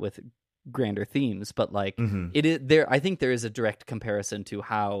later with grander themes, but like it is there. I think there is a direct comparison to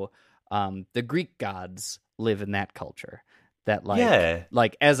how the Greek gods live in that culture. That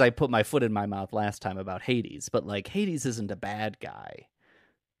like as I put my foot in my mouth last time about Hades, but like Hades isn't a bad guy.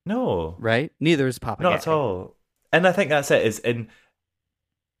 No. Right? Neither is Papa Gay. Not at all. And I think that's it.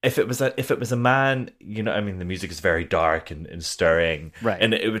 If it was a man, the music is very dark and stirring, right?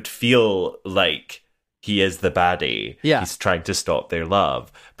 And it would feel like he is the baddie. Yeah, he's trying to stop their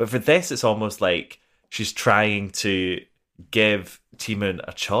love. But for this, it's almost like she's trying to give Timon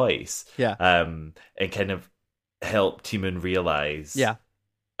a choice. Yeah, and kind of help Timon realize. Yeah,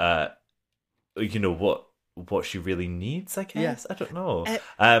 what she really needs. I guess I don't know.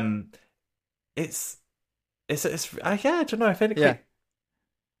 It's I don't know. I find it quite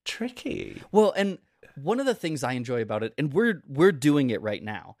tricky. Well, and one of the things I enjoy about it, and we're doing it right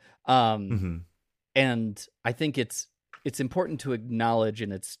now, and I think it's important to acknowledge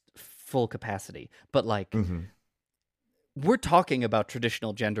in its full capacity. But like, we're talking about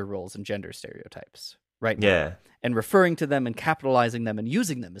traditional gender roles and gender stereotypes right now, yeah, and referring to them and capitalizing them and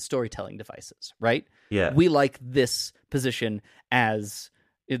using them as storytelling devices, right? Yeah, we like this position as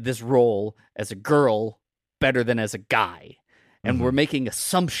this role as a girl better than as a guy. And we're making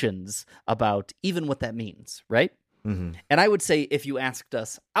assumptions about even what that means, right? And I would say if you asked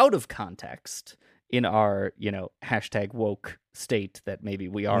us out of context in our, hashtag woke state that maybe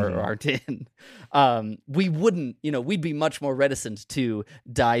we are or aren't in, we wouldn't, we'd be much more reticent to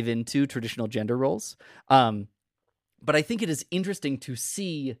dive into traditional gender roles. But I think it is interesting to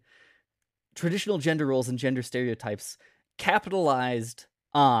see traditional gender roles and gender stereotypes capitalized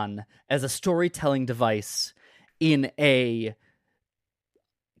on as a storytelling device in a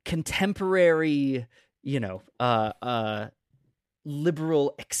contemporary,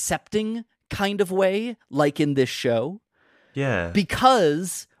 liberal accepting kind of way, like in this show. Yeah.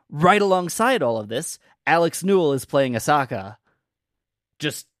 Because right alongside all of this, Alex Newell is playing Asaka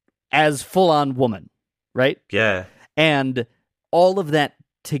just as full-on woman, right? Yeah. And all of that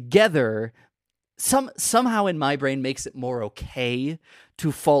together somehow in my brain makes it more okay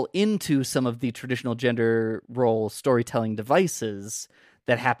to fall into some of the traditional gender role storytelling devices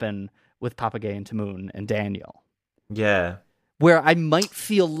that happen with Papa Gay and Timon and Daniel. Yeah. Where I might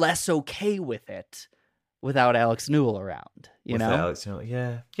feel less okay with it without Alex Newell around, you know? Alex Newell,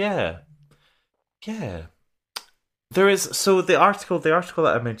 yeah. Yeah. Yeah. There is, so the article that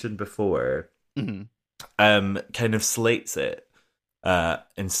I mentioned before kind of slates it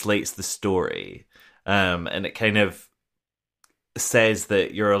and slates the story. And it kind of says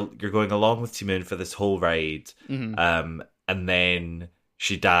that you're going along with Timon for this whole ride, and then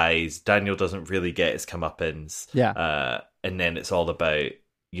she dies. Daniel doesn't really get his comeuppance. Yeah. And then it's all about,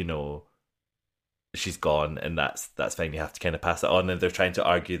 she's gone, and that's fine. You have to kind of pass it on. And they're trying to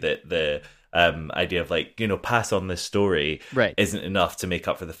argue that the idea of pass on this story isn't enough to make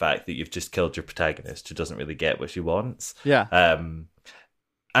up for the fact that you've just killed your protagonist who doesn't really get what she wants. Yeah.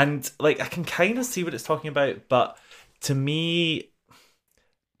 And I can kind of see what it's talking about, but to me,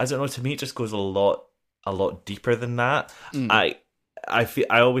 I don't know. To me, it just goes a lot deeper than that. I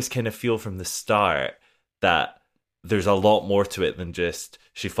always kind of feel from the start that there's a lot more to it than just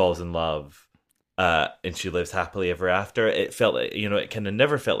she falls in love and she lives happily ever after. It felt like, it kind of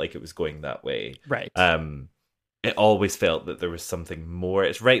never felt like it was going that way. Right. It always felt that there was something more.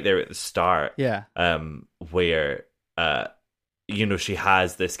 It's right there at the start. Yeah. Where she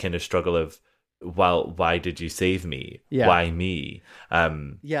has this kind of struggle of, well, why did you save me? Yeah. Why me?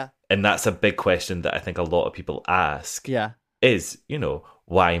 Yeah. And that's a big question that I think a lot of people ask. Yeah. Is,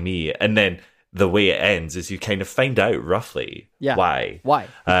 why me? And then the way it ends is you kind of find out roughly why. Why?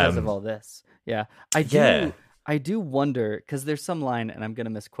 Because of all this. Yeah. I do wonder, because there's some line, and I'm going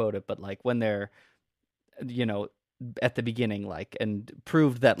to misquote it, but when they're, at the beginning, and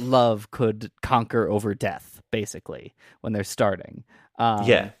proved that love could conquer over death, basically, when they're starting.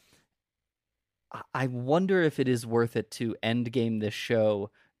 Yeah. I wonder if it is worth it to endgame this show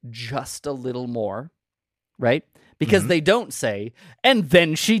just a little more right? Because they don't say, and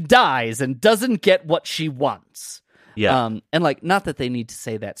then she dies and doesn't get what she wants. Yeah. And like, not that they need to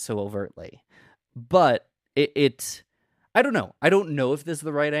say that so overtly, but it I don't know. I don't know if this is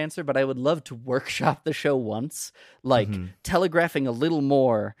the right answer, but I would love to workshop the show once, like telegraphing a little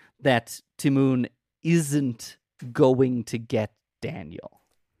more that Timoon isn't going to get Daniel.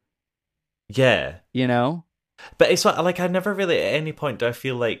 Yeah. You know? But it's like I never really at any point do I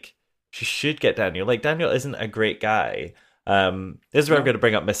feel like she should get Daniel. Like Daniel isn't a great guy. This is where I'm going to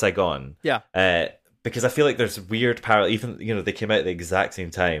bring up Miss Saigon. Yeah. Because I feel like there's weird parallel. Even they came out at the exact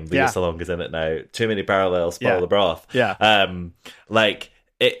same time. Leah Salonga is in it now. Too many parallels. Spoil the broth. Yeah. Like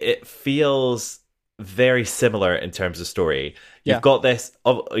it feels very similar in terms of story. You've got this.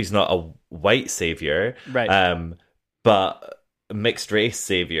 He's not a white savior, right? But mixed race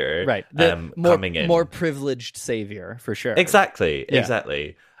savior, right? Coming in, more privileged savior for sure. Exactly.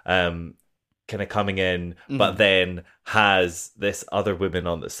 Kind of coming in, but then has this other woman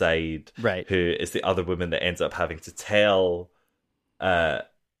on the side, right? Who is the other woman that ends up having to tell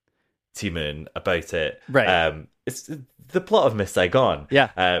Timoon about it, right? It's the plot of Miss Saigon,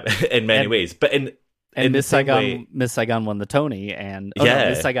 in many ways, but in Miss Saigon won the Tony, and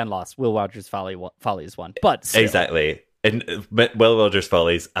Miss Saigon lost. Will Rogers Follies won, but still. Exactly. In Will Rogers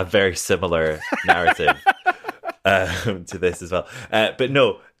Follies, a very similar narrative to this as well, but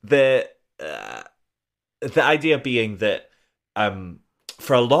no, the idea being that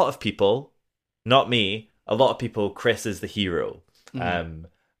for a lot of people, not me, a lot of people, Chris is the hero.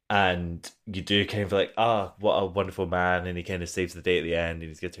 And you do kind of like, what a wonderful man, and he kind of saves the day at the end, and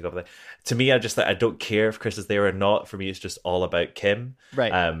he's going to take over. To me, I don't care if Chris is there or not. For me, it's just all about Kim.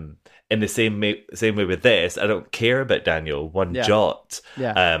 Right. In the same way with this, I don't care about Daniel one jot.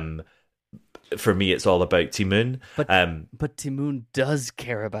 Yeah. For me, it's all about Timoon. But Timoon does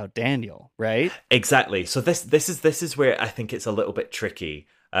care about Daniel, right? Exactly. So this is where I think it's a little bit tricky.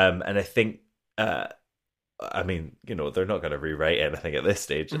 And I think, I mean, they're not going to rewrite anything at this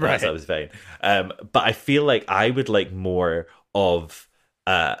stage. Right. That was fine. But I feel like I would like more of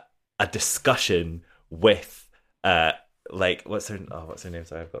a discussion with like what's her name?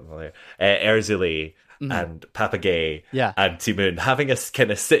 Sorry, I've got them all there. Erzuli and Papagay and Timoon having a kind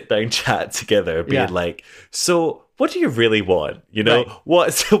of sit down chat together, being like, so what do you really want? Right.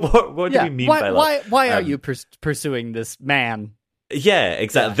 What do we mean by love? Why are you pursuing this man? Yeah,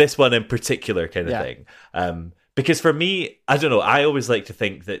 exactly. This one in particular kind of thing. Because for me, I don't know, I always like to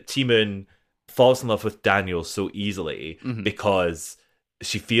think that Timoon falls in love with Daniel so easily because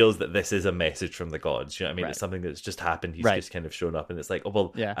she feels that this is a message from the gods. You know what I mean? Right. It's something that's just happened. He's just kind of shown up, and it's like,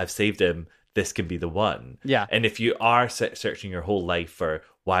 I've saved him. This can be the one. Yeah. And if you are searching your whole life for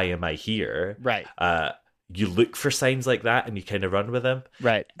why am I here? Right. You look for signs like that, and you kind of run with them.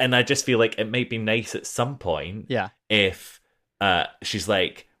 Right. And I just feel like it might be nice at some point. Yeah. If she's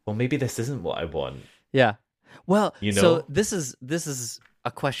like, well, maybe this isn't what I want. Yeah. Well, so this is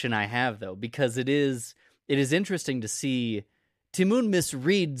a question I have though, because it is interesting to see Timoon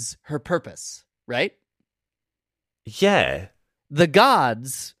misreads her purpose, right? Yeah. The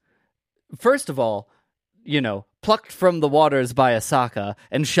gods, first of all, plucked from the waters by Asaka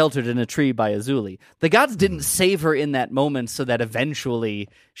and sheltered in a tree by Azuli. The gods didn't save her in that moment so that eventually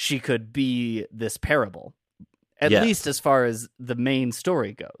she could be this parable. At least as far as the main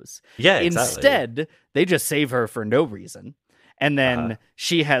story goes. Yeah, exactly. Instead, they just save her for no reason. And then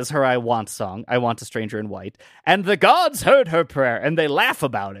she has her I Want song, I Want a Stranger in White. And the gods heard her prayer, and they laugh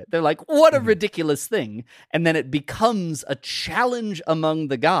about it. They're like, what a ridiculous thing. And then it becomes a challenge among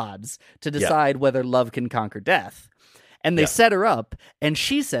the gods to decide whether love can conquer death. And they set her up, and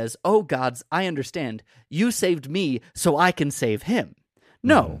she says, oh, gods, I understand. You saved me so I can save him.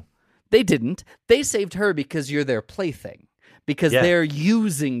 No, they didn't. They saved her because you're their plaything, because they're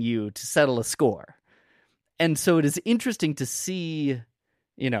using you to settle a score. And so it is interesting to see,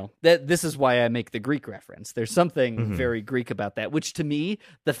 that this is why I make the Greek reference. There's something very Greek about that, which to me,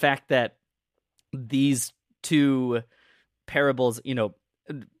 the fact that these two parables,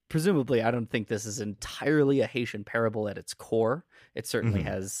 presumably, I don't think this is entirely a Haitian parable at its core. It certainly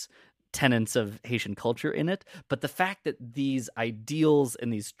has tenets of Haitian culture in it. But the fact that these ideals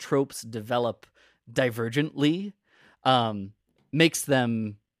and these tropes develop divergently makes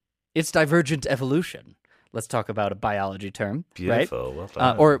them, it's divergent evolution. Let's talk about a biology term. Beautiful. Right?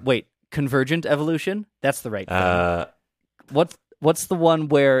 Well or wait, convergent evolution? That's the right thing. What's the one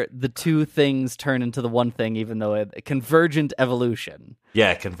where the two things turn into the one thing, even though convergent evolution?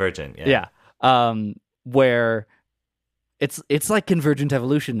 Yeah, convergent. Yeah. Where it's like convergent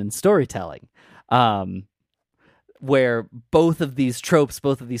evolution in storytelling, where both of these tropes,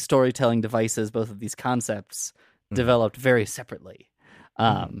 both of these storytelling devices, both of these concepts developed very separately,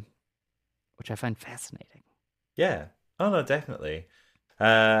 which I find fascinating. Yeah. Oh, no, definitely.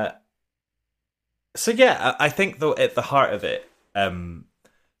 So, yeah, I think, though, at the heart of it,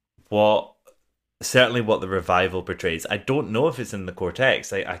 what the revival portrays, I don't know if it's in the core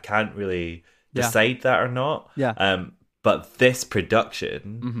text. I can't really decide that or not. Yeah. But this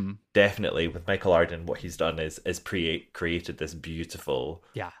production, definitely, with Michael Arden, what he's done is created this beautiful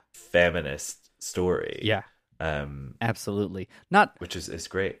feminist story. Yeah. Absolutely. Which is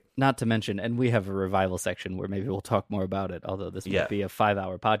great. Not to mention, and we have a revival section where maybe we'll talk more about it, although this might be a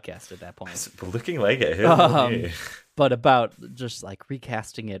 5-hour podcast at that point. It's looking like it. Who knew? But about just like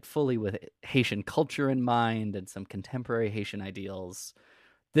recasting it fully with Haitian culture in mind and some contemporary Haitian ideals.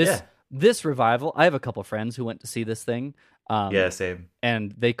 This revival, I have a couple friends who went to see this thing. Same.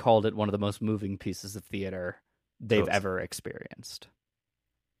 And they called it one of the most moving pieces of theater they've ever experienced.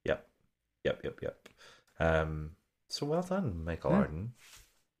 Yep. So well done, Michael Arden.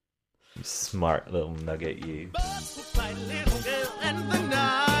 You smart little nugget, you. Birds will fly, little girl, and the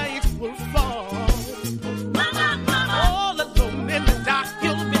night will fall. Mama, mama, all alone in the dark,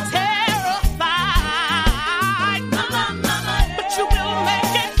 you'll be terrified. Mama, mama, but you will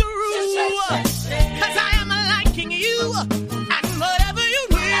make it through. 'Cause I am liking you, and whatever you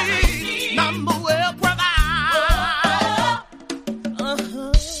need, Mama will provide.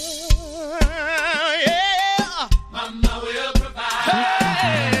 Yeah, Mama will provide.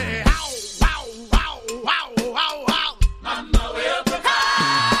 Hey, ow, wow, wow, wow, wow, wow. Mama will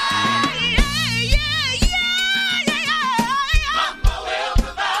provide. Yeah. Mama will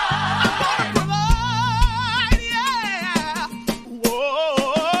provide. I'm gonna provide, yeah. Whoa.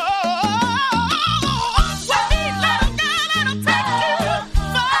 Sweet little girl, it'll take you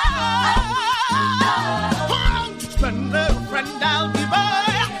far. Hold on, friend, little friend, I'll be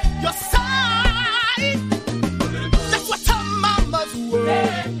by your side. That's what her mama's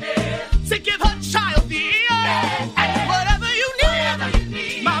word. To give her child the ear. And whatever you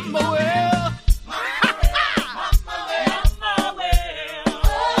need, Mama will.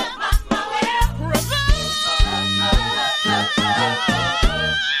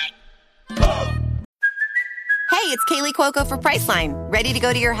 Hey, it's Kaylee Cuoco for Priceline. Ready to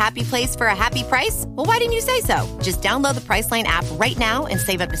go to your happy place for a happy price? Well, why didn't you say so? Just download the Priceline app right now and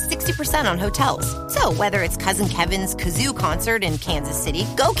save up to 60% on hotels. So whether it's Cousin Kevin's Kazoo Concert in Kansas City,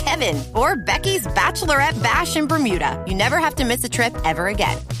 go Kevin, or Becky's Bachelorette Bash in Bermuda, you never have to miss a trip ever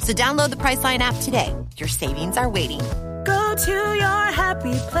again. So download the Priceline app today. Your savings are waiting. Go to your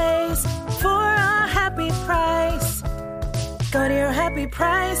happy place for a happy price. Go to your happy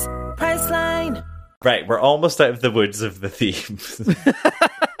price, Priceline. Right, we're almost out of the woods of the themes.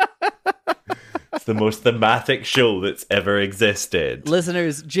 It's the most thematic show that's ever existed.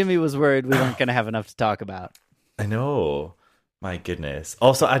 Listeners, Jimmy was worried we weren't going to have enough to talk about. I know. My goodness.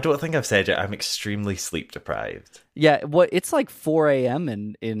 Also, I don't think I've said it. I'm extremely sleep deprived. Yeah, it's like 4 a.m.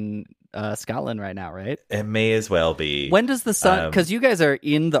 in Scotland right now, right? It may as well be. When does the sun? Because you guys are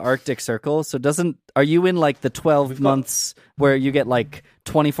in the Arctic Circle, so are you in like the 12 months where you get like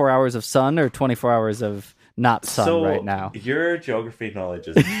 24 hours of sun or 24 hours of not sun right now? Your geography knowledge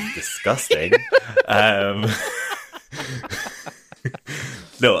is disgusting.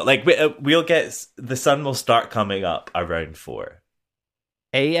 No, like we'll get the sun will start coming up around 4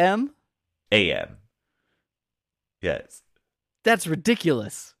 a.m. a.m. Yes, that's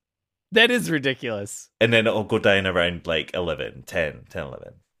ridiculous. That is ridiculous. And then it'll go down around like 11.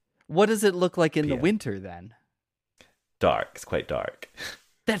 What does it look like in the PM. winter then? Dark. It's quite dark.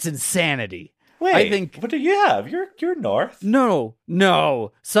 That's insanity. Wait, I think. What do you have? You're north. No.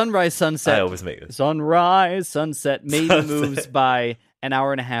 Sunrise, sunset. I always make this. Sunrise, sunset maybe moves by an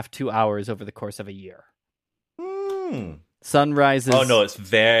hour and a half, 2 hours over the course of a year. Sunrises. Oh no, it's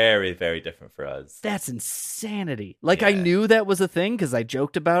very, very different for us. That's insanity. Like, I knew that was a thing because I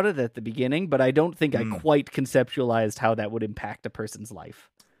joked about it at the beginning, but I don't think I quite conceptualized how that would impact a person's life.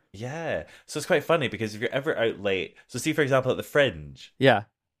 Yeah. So it's quite funny because if you're ever out late, so see, for example, at the Fringe. Yeah.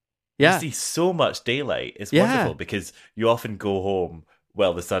 You see so much daylight. It's wonderful because you often go home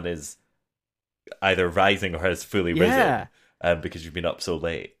while the sun is either rising or has fully risen because you've been up so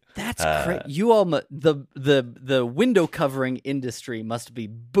late. That's great. You all, the window covering industry must be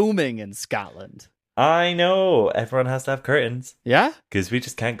booming in Scotland. I know. Everyone has to have curtains. Yeah? Because we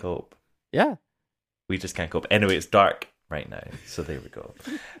just can't cope. Yeah. We just can't cope. Anyway, it's dark right now. So there we go.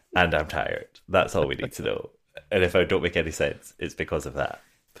 And I'm tired. That's all we need to know. And if I don't make any sense, it's because of that.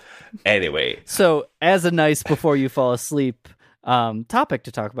 Anyway. So, as a nice before you fall asleep topic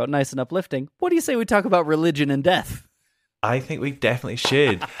to talk about, nice and uplifting. What do you say we talk about religion and death? I think we definitely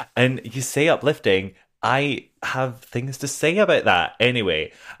should. And you say uplifting, I have things to say about that.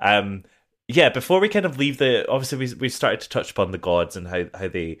 Anyway, before we kind of leave obviously we started to touch upon the gods and how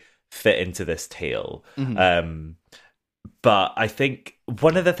they fit into this tale. Mm-hmm. But I think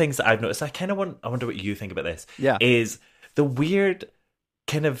one of the things that I've noticed, I wonder what you think about this, is the weird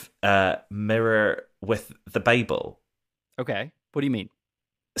kind of mirror with the Bible. Okay, what do you mean?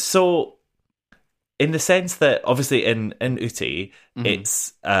 So, in the sense that obviously in Uti,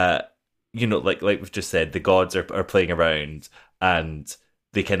 it's like we've just said, the gods are playing around and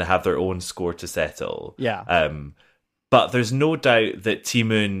they kind of have their own score to settle. Yeah. But there's no doubt that Ti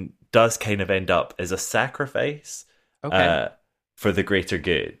Moon does kind of end up as a sacrifice for the greater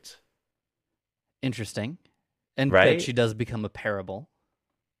good. Interesting. And right? that she does become a parable.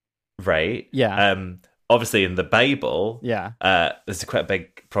 Right. Yeah. Obviously, in the Bible, there's quite a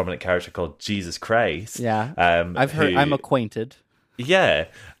big prominent character called Jesus Christ. Yeah, I've heard. I'm acquainted. Yeah,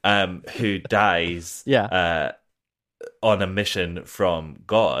 who dies. On a mission from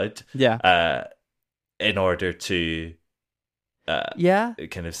God. Yeah. In order to.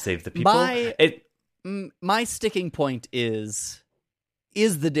 Kind of save the people. My sticking point is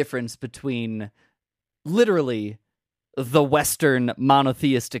the difference between literally the Western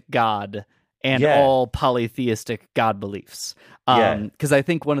monotheistic God and all polytheistic God beliefs. Because I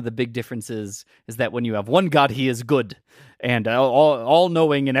think one of the big differences is that when you have one God, he is good and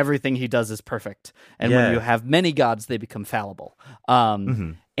all-knowing, and everything he does is perfect. And when you have many gods, they become fallible.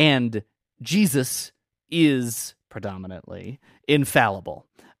 And Jesus is predominantly infallible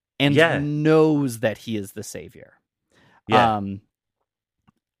and knows that he is the savior.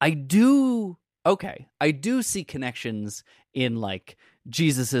 I do see connections in like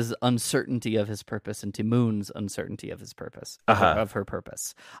Jesus's uncertainty of his purpose and Ti Moon's uncertainty of his purpose, of her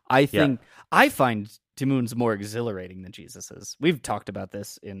purpose. I find Ti Moon's more exhilarating than Jesus's. We've talked about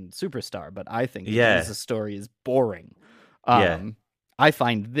this in Superstar, but I think Jesus' story is boring. I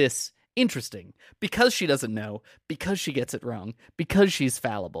find this interesting because she doesn't know, because she gets it wrong, because she's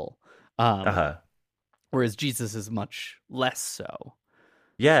fallible. Whereas Jesus is much less so.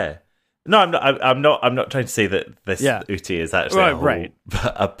 Yeah. No, I'm not trying to say that this Uti is actually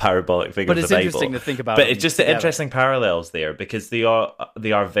a parabolic thing of the Bible. But it's interesting to think about. But it's just the interesting parallels there because they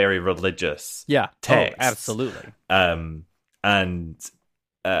are very religious. Texts. Oh, absolutely. And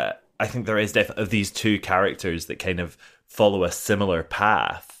I think there is definitely these two characters that kind of follow a similar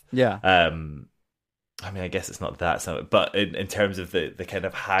path. Yeah. I mean, I guess it's not that similar, but in terms of the kind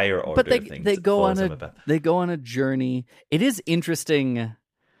of higher order of things, they go on a journey. It is interesting.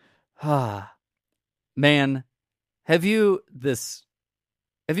 Man, have you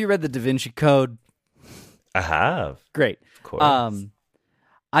read the Da Vinci Code? I have. Great. Of course.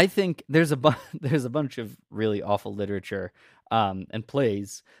 I think there's a bunch of really awful literature and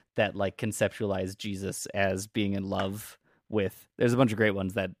plays that like conceptualize Jesus as being in love with. There's a bunch of great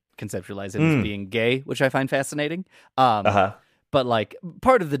ones that conceptualize him as being gay, which I find fascinating. But like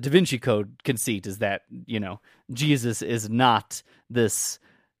part of the Da Vinci Code conceit is that, Jesus is not this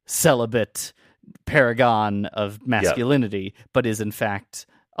celibate paragon of masculinity, but is in fact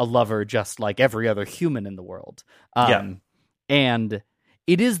a lover just like every other human in the world. And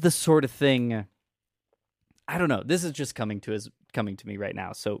it is the sort of thing, I don't know, this is just coming to me right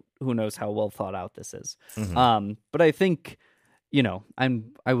now, so who knows how well thought out this is. But I think,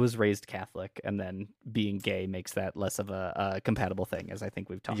 I was raised Catholic, and then being gay makes that less of a compatible thing, as I think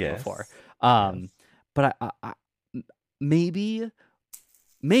we've talked before. But I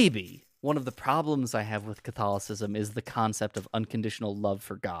maybe one of the problems I have with Catholicism is the concept of unconditional love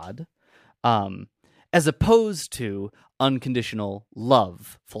for God, as opposed to unconditional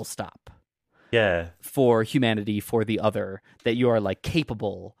love, full stop. For humanity, for the other, that you are like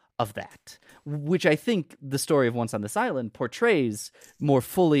capable of that, which I think the story of Once on This Island portrays more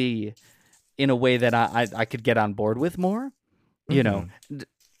fully in a way that I could get on board with more.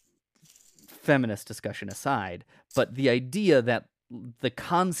 Feminist discussion aside, but the idea that the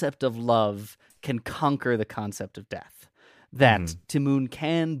concept of love can conquer the concept of death, that Ti Moon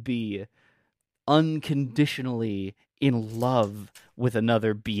can be unconditionally in love with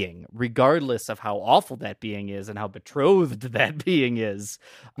another being, regardless of how awful that being is and how betrothed that being is.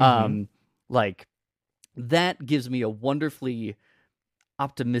 Like, that gives me a wonderfully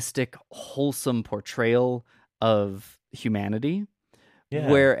optimistic, wholesome portrayal of humanity.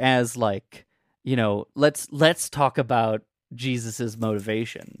 Whereas, like, let's talk about Jesus's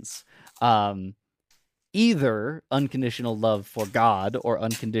motivations. Either unconditional love for God or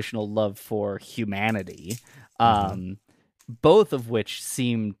unconditional love for humanity. both of which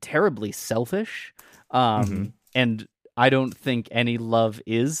seem terribly selfish. And I don't think any love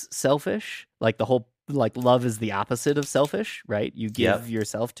is selfish. Like the whole, like love is the opposite of selfish, right? You give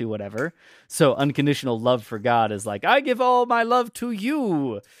yourself to whatever. So unconditional love for God is like, I give all my love to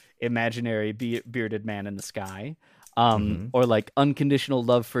you, imaginary bearded man in the sky. Or like unconditional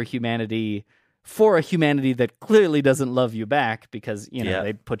love for humanity, for a humanity that clearly doesn't love you back because, you know,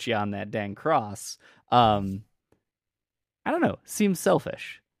 they put you on that dang cross. I don't know. Seems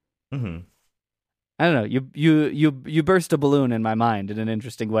selfish. I don't know. You burst a balloon in my mind in an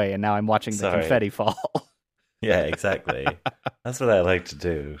interesting way, and now I'm watching the confetti fall. Yeah, exactly. That's what I like to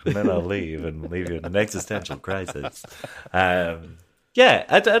do. And then I'll leave and leave you in an existential crisis. Yeah,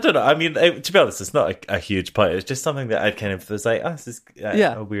 I don't know. I mean, to be honest, it's not a huge point. It's just something that I kind of was like, oh, this is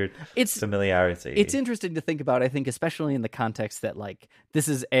a weird familiarity. It's interesting to think about, I think, especially in the context that, like, it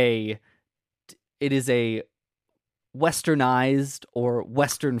is a westernized or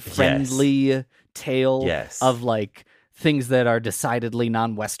Western-friendly tale of, like, things that are decidedly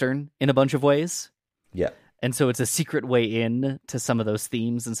non-Western in a bunch of ways. Yeah. And so it's a secret way in to some of those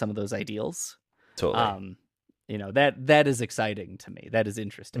themes and some of those ideals. Totally. You know, that is exciting to me. That is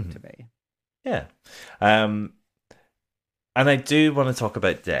interesting to me. Yeah. And I do want to talk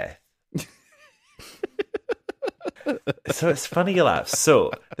about death. So it's funny you laugh.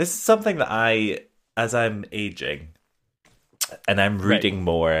 So this is something that as I'm aging and I'm reading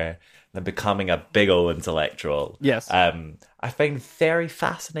more and I'm becoming a big old intellectual. Yes. I find very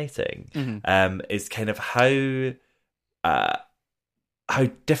fascinating is kind of how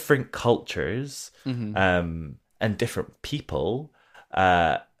different cultures and different people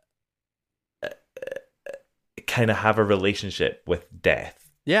kind of have a relationship with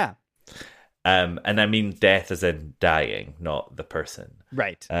death. Yeah. And I mean death as in dying, not the person.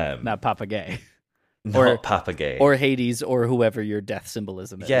 Right. Not Papa Gay. Not Papa Gay. Or Hades, or whoever your death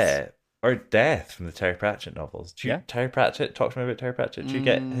symbolism is. Yeah. Or death from the Terry Pratchett novels. Terry Pratchett? Talk to me about Terry Pratchett. Do you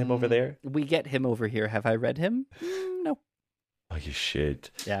get him over there? We get him over here. Have I read him? No. Oh, you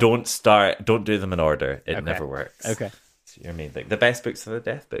should. Yeah. Don't do them in order. It never works. Okay. It's your main thing. The best books are the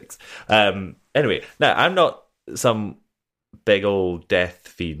death books. Anyway, now I'm not some big old death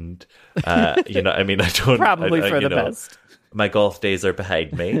fiend. You know what I mean? I don't... Probably for the best. My golf days are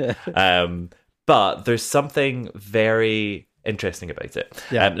behind me. But there's something very interesting about it.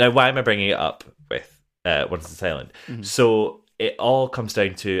 Yeah. Now, why am I bringing it up with Once in Silent? So it all comes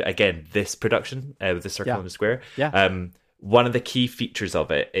down to, again, this production with the Circle and the Square. Yeah. One of the key features of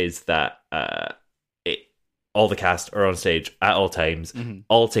it is that all the cast are on stage at all times,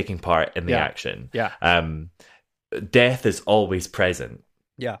 all taking part in the action. Yeah. Death is always present.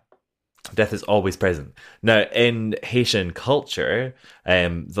 Yeah. Death is always present. Now, in Haitian culture,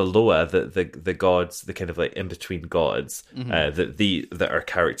 the Loa, the gods, the kind of like in between gods, that our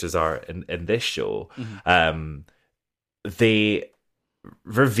characters are in this show, they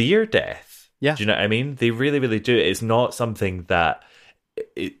revere death. Yeah. Do you know what I mean? They really, really do. It's not something that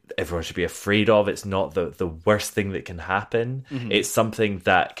everyone should be afraid of. It's not the worst thing that can happen. It's something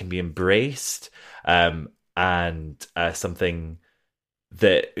that can be embraced, and something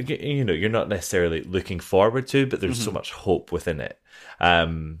that, you know, you're not necessarily looking forward to, but there's so much hope within it.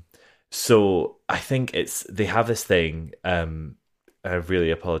 So I think they have this thing. I really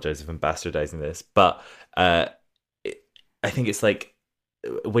apologize if I'm bastardizing this, but I think it's like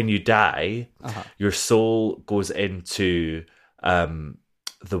when you die, your soul goes into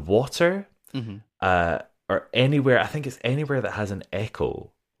the water, or anywhere. I think it's anywhere that has an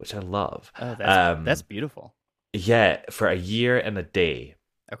echo, which I love. Oh, that's beautiful. Yeah, for a year and a day.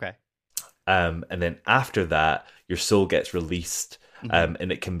 Okay. And then after that, your soul gets released,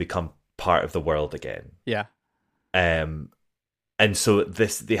 and it can become part of the world again. Yeah. And so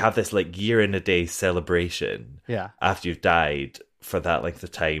they have this like year and a day celebration. Yeah. After you've died for that length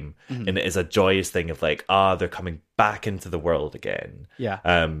of time, and it is a joyous thing of like, they're coming back into the world again. Yeah.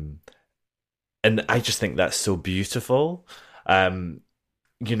 And I just think that's so beautiful.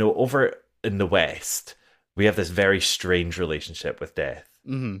 You know, over in the West, we have this very strange relationship with death.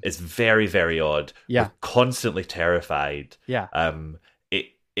 It's very, very odd. Yeah. We're constantly terrified. Yeah.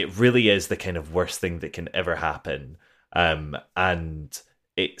 It really is the kind of worst thing that can ever happen. And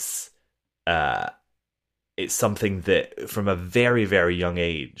it's something that from a very, very young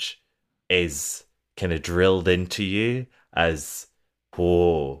age is kind of drilled into you as,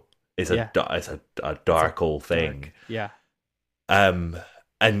 it's a dark old thing. Yeah.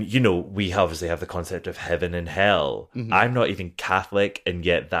 And, you know, we obviously have the concept of heaven and hell. I'm not even Catholic, and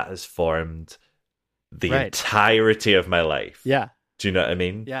yet that has formed the entirety of my life. Yeah. Do you know what I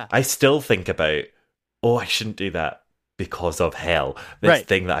mean? Yeah. I still think about, I shouldn't do that because of hell. This Right.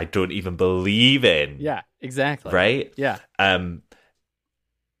 thing that I don't even believe in. Yeah, exactly. Right? Yeah.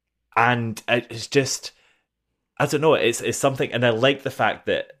 And it's just, I don't know, it's something, and I like the fact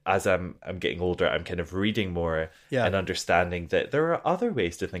that as I'm getting older, I'm kind of reading more Yeah. and understanding that there are other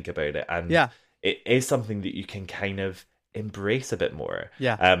ways to think about it, and Yeah. it is something that you can kind of embrace a bit more.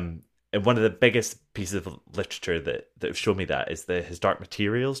 Yeah. And one of the biggest pieces of literature that have shown me that is His Dark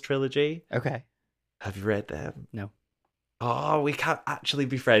Materials trilogy. Okay. Have you read them? No. Oh, we can't actually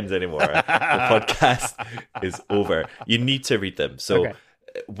be friends anymore. The podcast is over. You need to read them. So, Okay.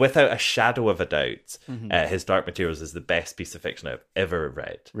 without a shadow of a doubt, Mhm. His Dark Materials is the best piece of fiction I've ever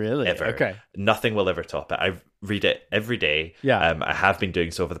read. Really? Ever. Okay. Nothing will ever top it. I read it every day. Yeah. I have been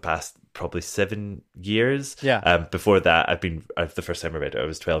doing so over the past probably 7 years. Yeah. Before that, the first time I read it, I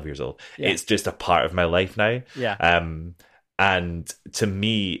was 12 years old. Yeah. It's just a part of my life now. Yeah. And to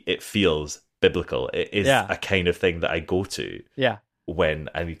me, it feels biblical. It is Yeah. a kind of thing that I go to Yeah. when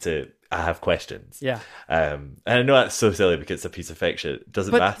I have questions. Yeah. And I know that's so silly because it's a piece of fiction. It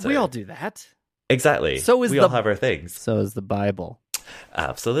doesn't But matter. we all do that. Exactly. So is we all have our things. So is the Bible.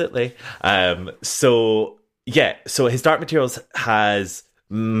 Absolutely. So His Dark Materials has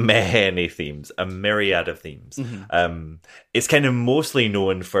many themes, a myriad of themes. Mm-hmm. It's kind of mostly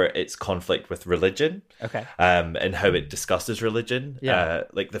known for its conflict with religion. Okay. And how it discusses religion. Yeah.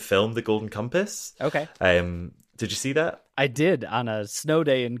 Like the film The Golden Compass. Okay. Did you see that? I did on a snow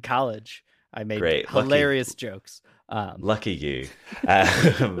day in college. I made Great. Lucky. hilarious jokes. Lucky you.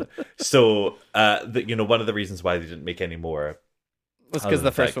 One of the reasons why they didn't make any more Was other because than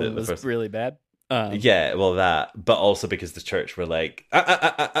the fact first one that the was first- really bad. Yeah, well, but also because the church were like,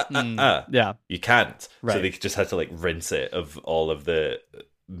 Yeah. you can't. So Right. they just had to like rinse it of all of the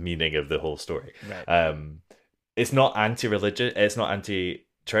meaning of the whole story. Right. It's not anti-religion. It's not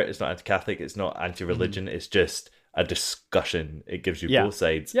anti-church. It's not anti-Catholic. It's not anti-religion. It's just a discussion. It gives you Yeah. both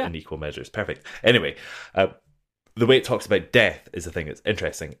sides Yeah. in equal measures. Perfect. Anyway, the way it talks about death is the thing that's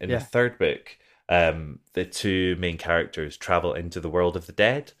interesting. In Yeah. the third book, the two main characters travel into the world of the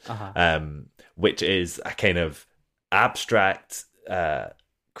dead, which is a kind of abstract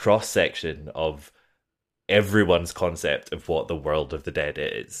cross-section of everyone's concept of what the world of the dead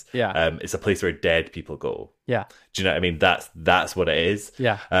is. Yeah. It's a place where dead people go. Yeah. Do you know what I mean? That's what it is.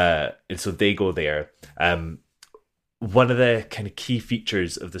 Yeah. And so they go there. One of the kind of key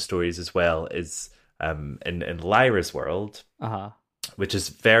features of the stories as well is in Lyra's world, which is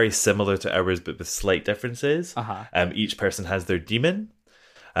very similar to ours but with slight differences. Each person has their demon,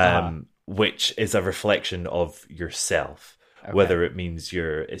 which is a reflection of yourself. Okay. Whether it means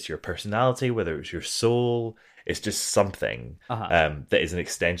it's your personality, whether it's your soul, it's just something that is an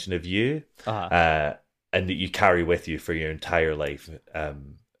extension of you, and that you carry with you for your entire life.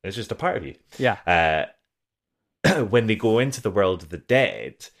 It's just a part of you. Yeah. When they go into the world of the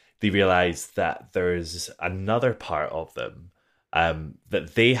dead, they realize that there's another part of them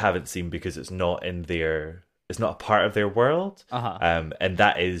that they haven't seen because it's not a part of their world, and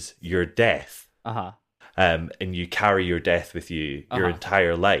that is your death. And you carry your death with you your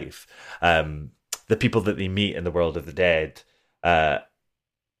entire life. The people that they meet in the world of the dead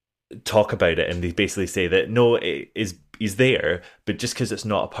talk about it, and they basically say that no, it is there, but just because it's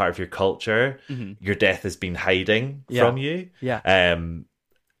not a part of your culture, your death has been hiding from you. Yeah.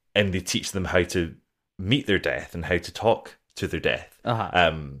 And they teach them how to meet their death and how to talk to their death.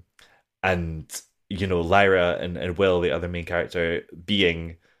 And Lyra and Will, the other main character,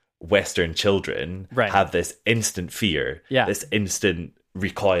 being Western children, have this instant fear, this instant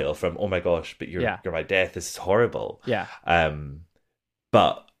recoil from, oh my gosh, but you're my death, this is horrible. Yeah.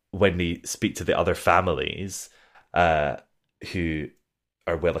 But when they speak to the other families who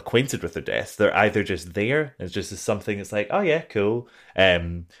are well acquainted with their deaths, they're either just there, it's just something that's like, oh yeah, cool,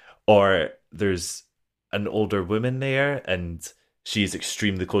 or there's an older woman there and she's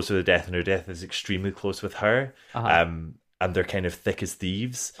extremely close to the death and her death is extremely close with her, and they're kind of thick as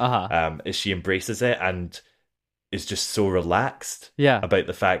thieves as she embraces it and is just so relaxed about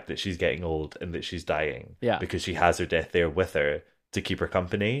the fact that she's getting old and that she's dying, because she has her death there with her to keep her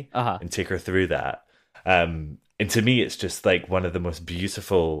company and take her through that. And to me, it's just like one of the most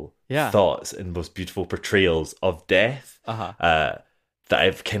beautiful thoughts and most beautiful portrayals of death that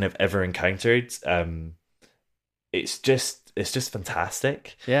I've kind of ever encountered. It's just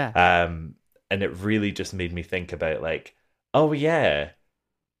fantastic. And it really just made me think about like, oh yeah,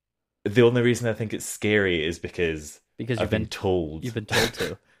 the only reason I think it's scary is because I've been told. You've been told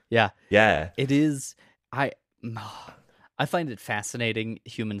to. Yeah. Yeah. It is. I find it fascinating,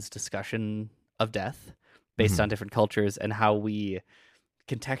 humans' discussion of death based on different cultures and how we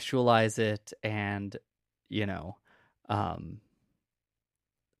contextualize it and,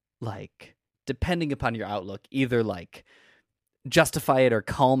 like, depending upon your outlook, either like justify it or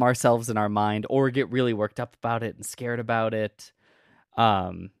calm ourselves in our mind, or get really worked up about it and scared about it.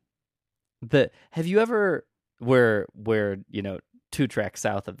 Have you ever where 2 tracks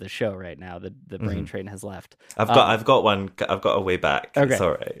south of the show right now, the brain train has left. I've got a way back. Okay. It's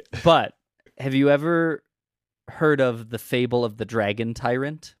all right. But have you ever heard of the fable of the dragon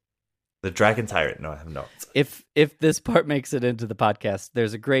tyrant? The Dragon Tyrant? No, I have not. If this part makes it into the podcast,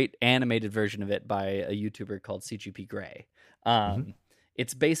 there's a great animated version of it by a YouTuber called CGP Grey.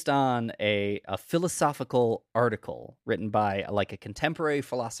 It's based on a philosophical article written by a contemporary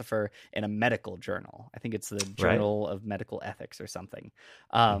philosopher in a medical journal. I think it's the Journal of Medical Ethics or something.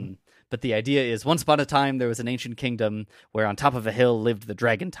 But the idea is, once upon a time, there was an ancient kingdom where on top of a hill lived the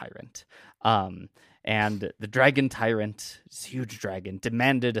Dragon Tyrant. And the Dragon Tyrant, this huge dragon,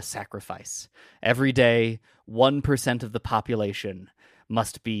 demanded a sacrifice. Every day, 1% of the population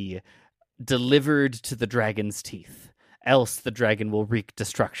must be delivered to the dragon's teeth, else the dragon will wreak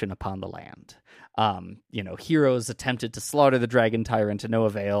destruction upon the land. Heroes attempted to slaughter the Dragon Tyrant to no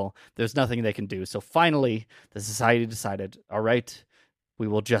avail. There's nothing they can do. So finally, the society decided, all right, we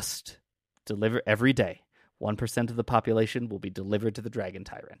will just deliver every day. 1% of the population will be delivered to the Dragon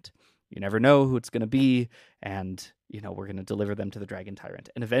Tyrant. You never know who it's going to be, and, we're going to deliver them to the Dragon Tyrant.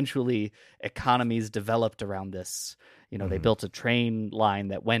 And eventually, economies developed around this. They built a train line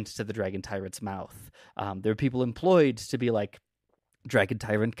that went to the Dragon Tyrant's mouth. There were people employed to be Dragon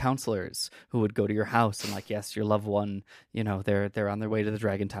Tyrant counselors who would go to your house and yes, your loved one, they're on their way to the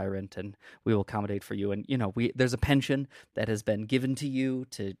Dragon Tyrant, and we will accommodate for you. And there's a pension that has been given to you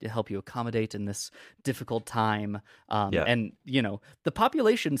to help you accommodate in this difficult time. And the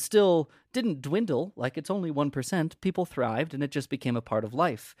population still didn't dwindle. It's only 1%. People thrived, and it just became a part of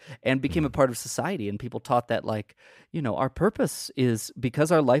life and became a part of society. And people taught that our purpose is, because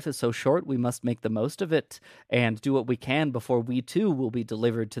our life is so short, we must make the most of it and do what we can before we too will be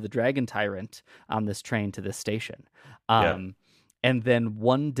delivered to the Dragon Tyrant on this train to this station. And then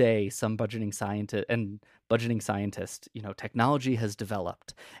one day, some budgeting scientist, technology has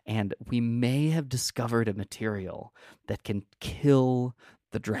developed, and we may have discovered a material that can kill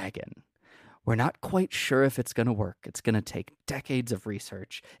the dragon. We're not quite sure if it's going to work. It's going to take decades of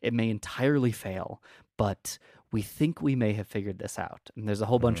research. It may entirely fail, but we think we may have figured this out. And there's a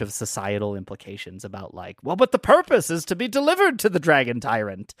whole bunch of societal implications about but the purpose is to be delivered to the Dragon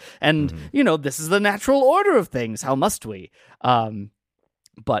Tyrant. And, this is the natural order of things. How must we?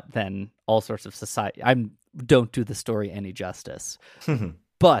 But then all sorts of society... don't do the story any justice.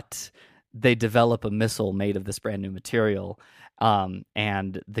 But they develop a missile made of this brand new material.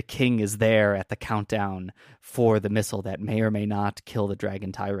 And the king is there at the countdown for the missile that may or may not kill the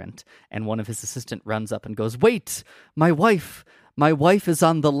Dragon Tyrant. And one of his assistants runs up and goes, "Wait, my wife is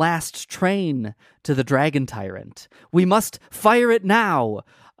on the last train to the Dragon Tyrant. We must fire it now."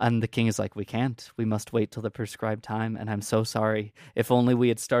 And the king is like, "We can't. We must wait till the prescribed time. And I'm so sorry. If only we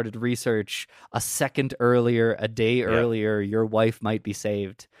had started research a second earlier, a day earlier, your wife might be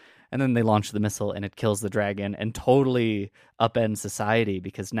saved." And then they launch the missile, and it kills the dragon and totally upends society,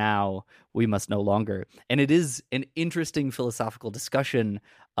 because now we must no longer. And it is an interesting philosophical discussion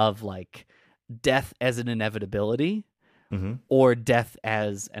of death as an inevitability or death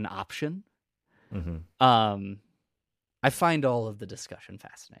as an option. I find all of the discussion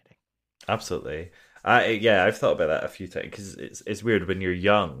fascinating. Absolutely. I've thought about that a few times, because it's weird when you're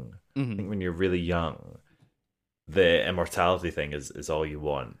young. I think when you're really young, the immortality thing is all you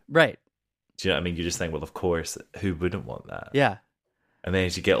want. Right. Do you know what I mean? You just think, well, of course, who wouldn't want that? Yeah. And then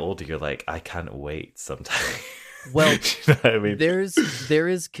as you get older, you're like, I can't wait sometime. Well, you know what I mean? there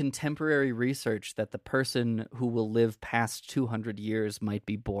is contemporary research that the person who will live past 200 years might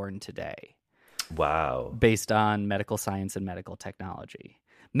be born today. Wow. Based on medical science and medical technology.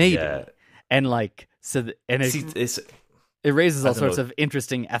 Maybe. Yeah. And it raises all sorts of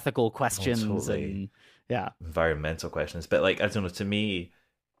interesting ethical questions. Totally. And environmental questions. But I don't know, to me,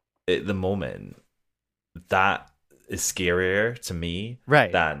 at the moment, that is scarier to me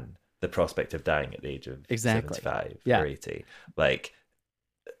than the prospect of dying at the age of 75 or 80.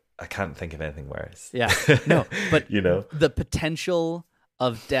 I can't think of anything worse. Yeah. No, but the potential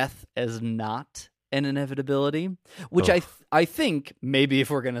of death as not an inevitability, which I think maybe if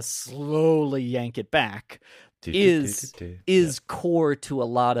we're going to slowly yank it back, is core to a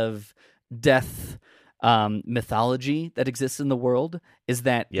lot of death mythology that exists in the world, is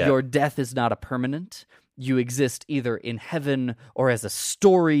that your death is not a permanent. You exist either in heaven or as a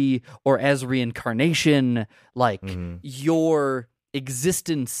story or as reincarnation. Your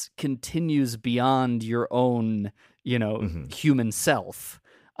existence continues beyond your own, human self.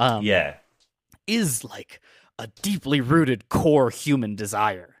 Yeah. Is like a deeply rooted core human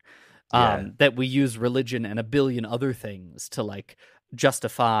desire that we use religion and a billion other things to like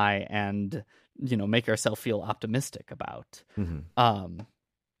justify and make ourselves feel optimistic about.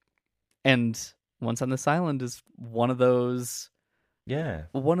 And Once on This Island is one of those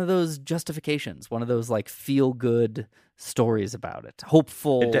justifications, one of those like feel good stories about it,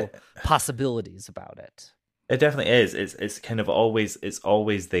 hopeful possibilities about it. It definitely is. It's kind of always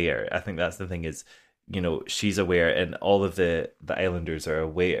there. I think that's the thing is, she's aware, and all of the islanders are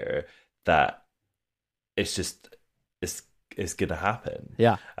aware that it's gonna happen.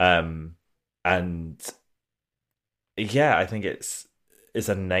 Yeah. And yeah, I think it's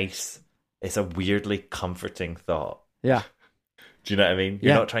a weirdly comforting thought. Yeah. Do you know what I mean?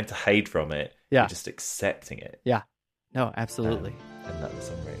 You're not trying to hide from it. Yeah. You're just accepting it. Yeah. No, absolutely. And that was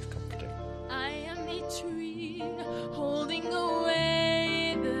some very comforting. I am a tree holding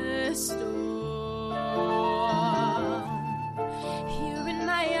away the storm. Here in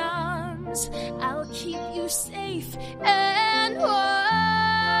my arms, I'll keep you safe and warm.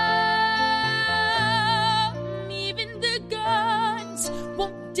 Even the gods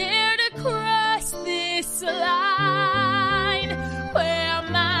won't dare to cross this line where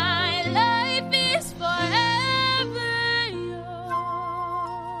my life is forever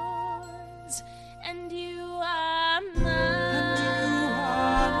yours, and you are mine.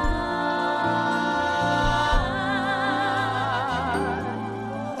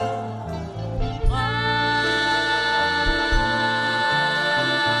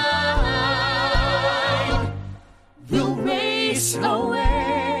 We'll race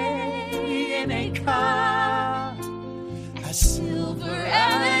away in a car as silver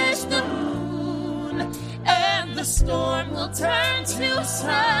as the moon, and the storm will turn to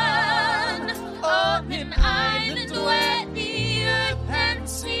sun on an island where the earth and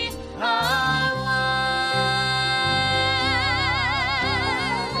sea are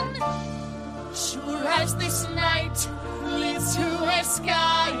one. Sure as this night leads to a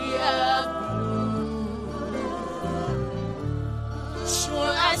sky of blue,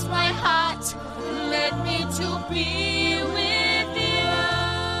 sure as my heart led me to be with you,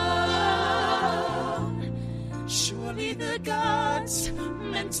 surely the gods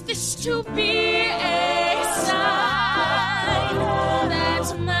meant this to be a sign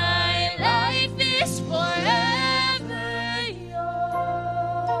that my life is forever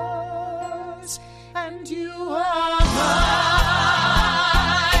yours, and you are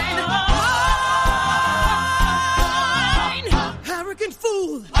mine. Arrogant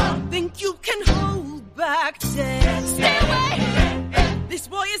fool, think you can hold back death. Stay away! This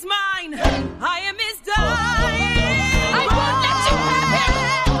boy is mine. I am his dying. I won't let you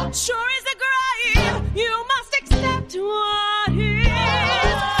have him! Sure is a grave. You must accept what is.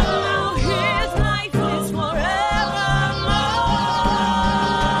 Now his life is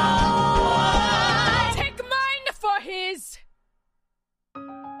forevermore. Take mine for his.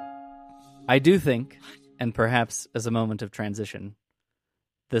 I do think, and perhaps as a moment of transition,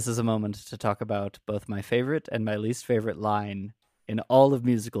 this is a moment to talk about both my favorite and my least favorite line in all of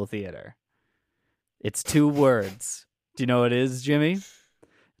musical theater. It's two words. Do you know what it is, Jimmy? It's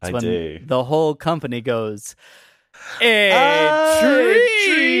I when do. the whole company goes, "A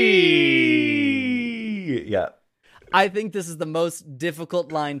tree!" Yeah. I think this is the most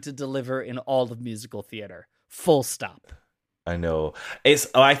difficult line to deliver in all of musical theater. Full stop. I know.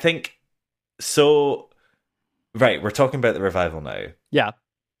 I think so. Right, we're talking about the revival now. Yeah.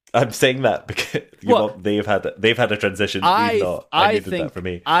 I'm saying that because they've had a transition. We've not. I needed that for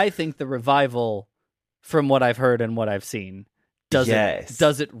me. I think the revival, from what I've heard and what I've seen, does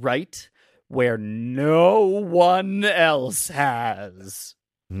it right where no one else has.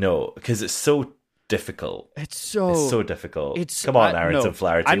 No, because it's so difficult. It's so difficult. It's Come on, Aaron and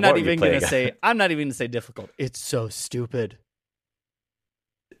Flaherty. I'm not what are you even gonna playing? say. I'm not even gonna say difficult. It's so stupid.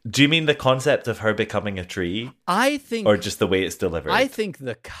 Do you mean the concept of her becoming a tree, I think, or just the way it's delivered? I think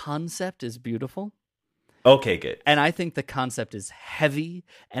the concept is beautiful. Okay, good. And I think the concept is heavy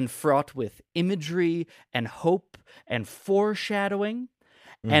and fraught with imagery and hope and foreshadowing.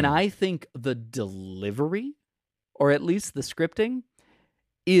 And I think the delivery, or at least the scripting,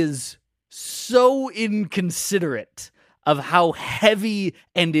 is so inconsiderate of how heavy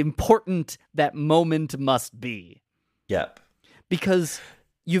and important that moment must be. Yep. Because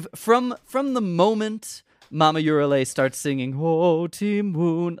you've from the moment Mama Yurele starts singing "Oh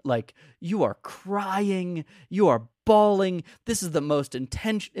Ti-Moon," like you are crying, you are bawling. This is the most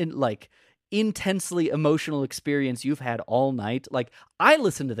intensely emotional experience you've had all night. Like, I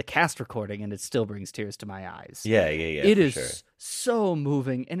listened to the cast recording and it still brings tears to my eyes. Yeah. It for is sure. so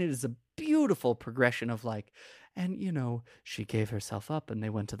moving, and it is a beautiful progression of like, and she gave herself up, and they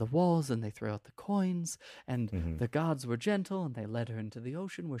went to the walls and they threw out the coins, and the gods were gentle, and they led her into the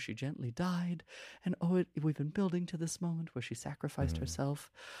ocean where she gently died. And we've been building to this moment where she sacrificed herself.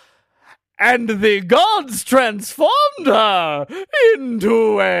 And the gods transformed her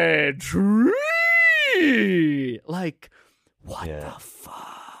into a tree. Like, what the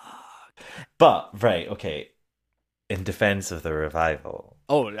fuck? But, right, okay. In defense of the revival.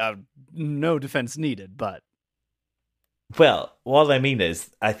 Oh, no defense needed, but. Well, all I mean is,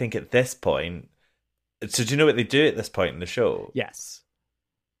 I think at this point. So, do you know what they do at this point in the show? Yes.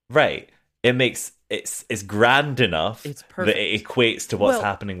 Right. It's grand enough It's perfect. that it equates to what's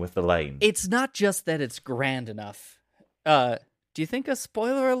happening with the line. It's not just that it's grand enough. Do you think a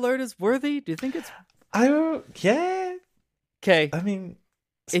spoiler alert is worthy? Do you think it's... Yeah. Okay. I mean,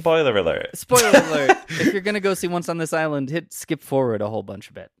 spoiler alert. Spoiler alert. If you're going to go see Once on This Island, hit skip forward a whole bunch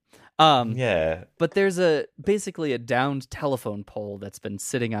of it. Yeah. But there's basically a downed telephone pole that's been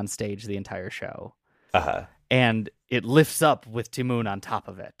sitting on stage the entire show. Uh-huh. And it lifts up with Timoon on top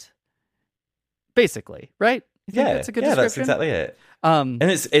of it. Basically, right? You think that's a good description? That's exactly it. And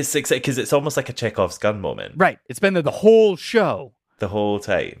it's because it's almost like a Chekhov's gun moment. Right. It's been there the whole show. The whole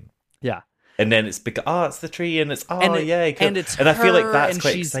time. Yeah. And then it's because it's the tree, and it's and it's and I feel like her, that's and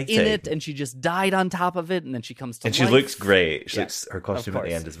quite she's exciting. in it, and she just died on top of it, and then she comes to and life. she looks great. She Yeah, looks her costume of at the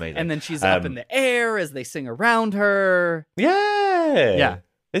course. end is amazing. And then she's up in the air as they sing around her. Yeah,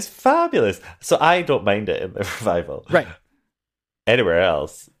 it's fabulous. So I don't mind it in the revival. Right. Anywhere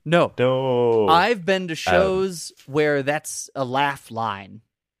else, no. I've been to Um, shows where that's a laugh line.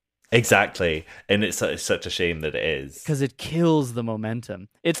 Exactly, and it's such a shame that it is because it kills the momentum.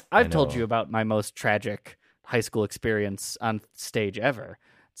 I've told you about my most tragic high school experience on stage ever.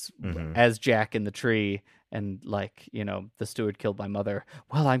 It's as Jack in the tree, and the steward killed my mother.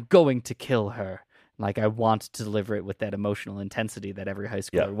 Well, I'm going to kill her. Like, I want to deliver it with that emotional intensity that every high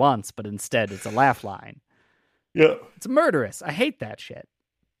schooler wants, but instead it's a laugh line. Yeah, it's murderous. I hate that shit.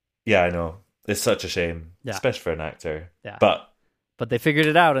 Yeah, I know. It's such a shame, especially for an actor. Yeah, but they figured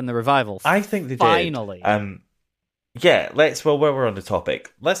it out in the revival. I think they finally. Did. While we're on the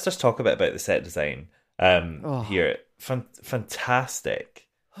topic, let's just talk a bit about the set design here. Fantastic.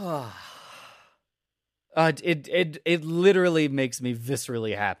 It literally makes me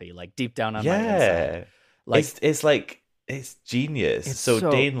viscerally happy, like deep down on my inside. Like it's genius. So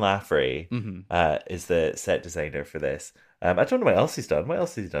Dane Laffrey is the set designer for this. I don't know what else he's done. What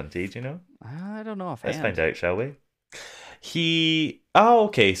else has he done, T? Do you know? I don't know. Let's find out, shall we? So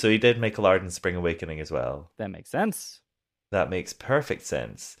he did make Aladdin Spring Awakening as well. That makes sense. That makes perfect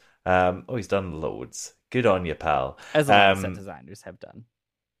sense. He's done loads. Good on you, pal. As a lot of set designers have done.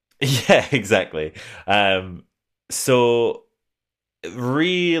 Yeah, exactly. So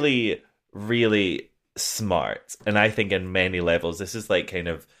really, really smart. And I think in many levels, this is like kind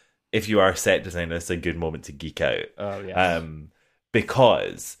of, if you are a set designer, it's a good moment to geek out. Oh, yeah.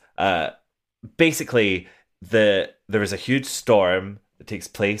 Because basically there is a huge storm that takes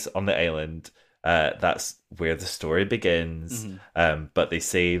place on the island. That's where the story begins. But they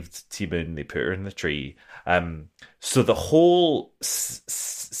saved Timoon, they put her in the tree. So the whole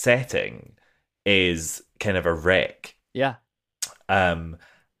setting is kind of a wreck. Yeah.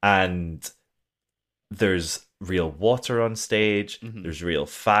 And there's real water on stage. There's real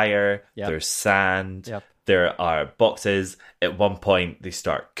fire. Yep. There's sand. Yep. There are boxes. At one point, they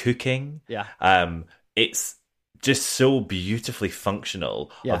start cooking. Yeah. It's just so beautifully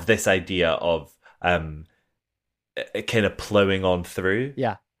functional of this idea of kind of plowing on through.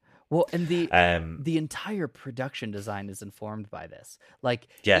 Yeah. Well, and the entire production design is informed by this. Like,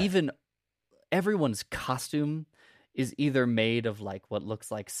 even everyone's costume is either made of like what looks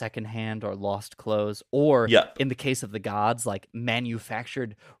like secondhand or lost clothes, or in the case of the gods, like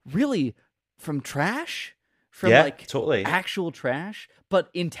manufactured really from trash, from totally actual trash, but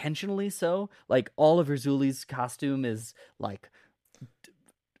intentionally so. Like Oliver Zuli's costume is like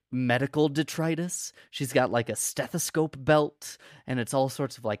medical detritus. She's got like a stethoscope belt, and it's all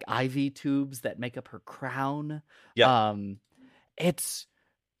sorts of like IV tubes that make up her crown. It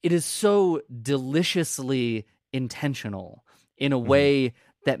is so deliciously intentional in a way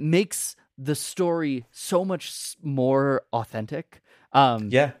that makes the story so much more authentic. I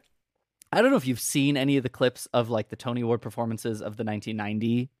don't know if you've seen any of the clips of like the Tony Award performances of the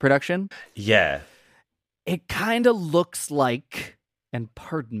 1990 production. Yeah. It kind of looks like, and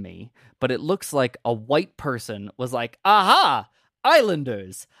pardon me, but it looks like a white person was like, aha,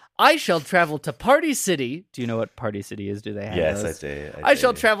 Islanders, I shall travel to Party City. Do you know what Party City is? Do they have Yes, those? I do. I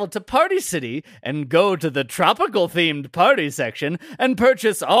shall travel to Party City and go to the tropical-themed party section and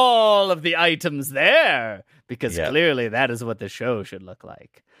purchase all of the items there. Because clearly that is what the show should look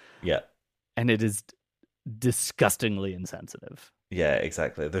like. Yeah. And it is disgustingly insensitive. Yeah,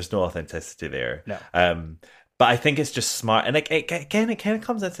 exactly. There's no authenticity there. No. But I think it's just smart. And it kind of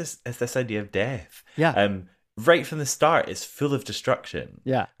comes as this idea of death. Yeah. Right from the start, it's full of destruction.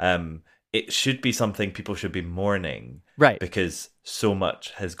 Yeah. It should be something people should be mourning. Right. Because so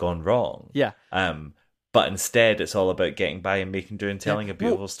much has gone wrong. Yeah. But instead, it's all about getting by and telling a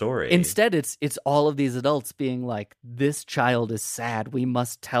beautiful story. Instead, it's all of these adults being like, this child is sad. We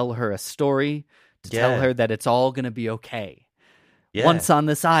must tell her a story to tell her that it's all going to be okay. Yeah. Once on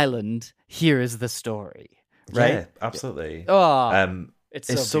this island, here is the story. Right? Yeah, absolutely. Oh, it's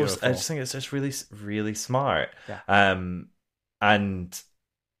so beautiful. I just think it's just really, really smart. Yeah. And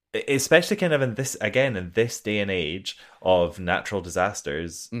especially kind of in this day and age of natural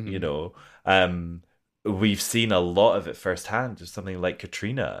disasters, you know, we've seen a lot of it firsthand. Just something like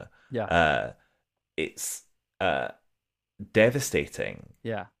Katrina. Yeah. It's devastating.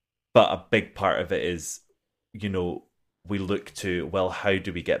 Yeah. But a big part of it is, you know, we look to, well, how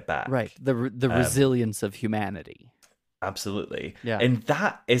do we get back? Right. The resilience of humanity. Absolutely. Yeah. And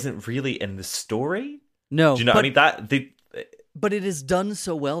that isn't really in the story. No. Do you know what I mean? But it is done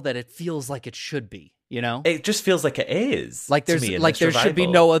so well that it feels like it should be, you know? It just feels like it is. Like there should be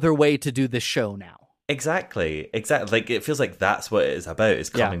no other way to do this show now. Exactly. Like it feels like that's what it is about. It's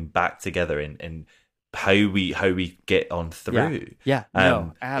coming back together and how we get on through. Yeah.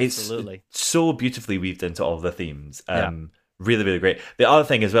 No, absolutely. It's so beautifully weaved into all the themes. Really, really great. The other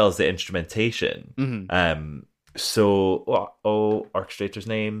thing as well is the instrumentation. Mm-hmm. So orchestrator's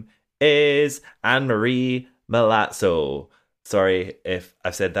name is Anne-Marie Milazzo. Sorry if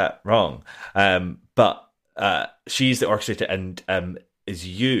I've said that wrong. But she's the orchestrator and is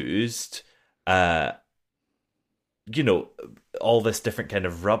used you know, all this different kind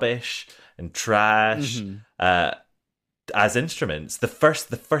of rubbish and trash as instruments. The first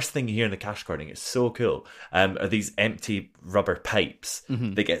thing you hear in the cash recording is so cool. Are these empty rubber pipes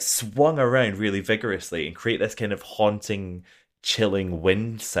that get swung around really vigorously and create this kind of haunting, chilling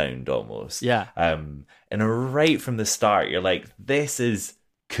wind sound almost. Yeah. And right from the start, you're like, this is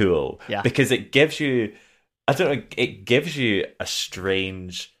cool. Yeah. Because it gives you, I don't know, it gives you a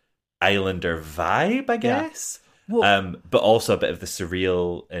strange Islander vibe, I guess. Well, but also a bit of the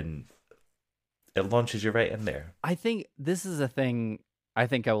surreal, and it launches you right in there. I think this is a thing I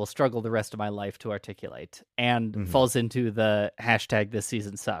think I will struggle the rest of my life to articulate, and falls into the hashtag this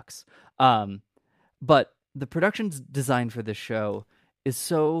season sucks. But the production design for this show is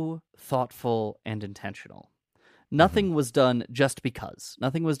so thoughtful and intentional. Nothing was done just because.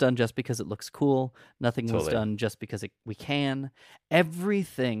 Nothing was done just because it looks cool. Nothing was done just because we can.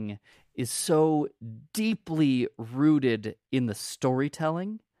 Everything is so deeply rooted in the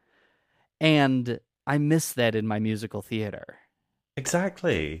storytelling, and I miss that in my musical theater.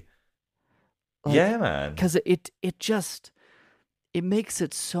 Exactly. Like, yeah, man. Because it makes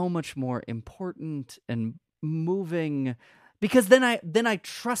it so much more important and moving. Because then I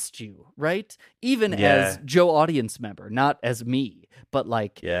trust you, right? Even as Joe audience member, not as me, but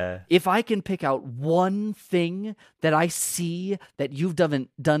like, if I can pick out one thing that I see that you've done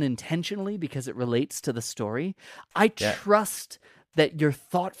intentionally because it relates to the story, I trust that you're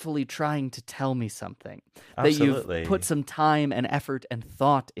thoughtfully trying to tell me something. Absolutely. That you've put some time and effort and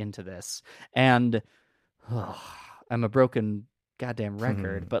thought into this. And I'm a broken goddamn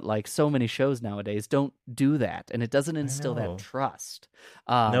record, but like so many shows nowadays don't do that, and it doesn't instill that trust.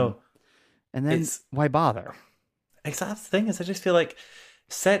 No. And then why bother? Exactly. The thing is, I just feel like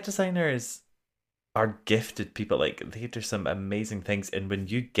set designers are gifted people. Like, they do some amazing things, and when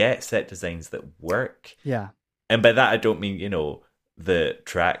you get set designs that work, and by that I don't mean, you know, the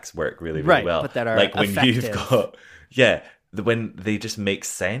tracks work really, really well, but that are like when effective. you've got when they just make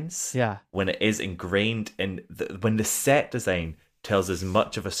sense, when it is ingrained in when the set design tells as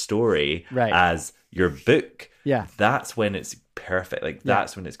much of a story as your book, that's when it's perfect. Like,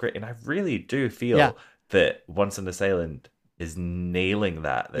 that's when it's great. And I really do feel that Once on This Island is nailing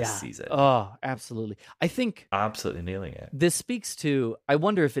that this season. Oh, absolutely. I think absolutely nailing it. This speaks to, I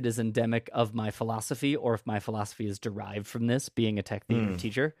wonder if it is endemic of my philosophy, or if my philosophy is derived from this, being a tech theater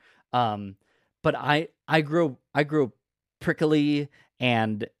teacher. But I grew prickly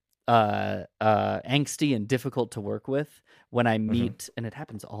and angsty and difficult to work with when I meet, and it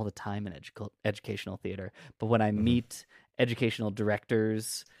happens all the time in educational theater, but when I meet educational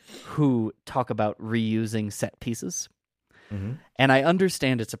directors who talk about reusing set pieces. And I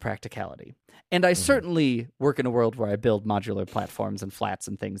understand it's a practicality. And I certainly work in a world where I build modular platforms and flats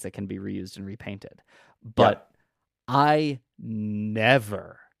and things that can be reused and repainted. But I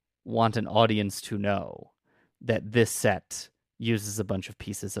never want an audience to know that this set uses a bunch of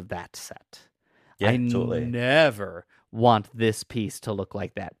pieces of that set. Yeah, I totally. never want this piece to look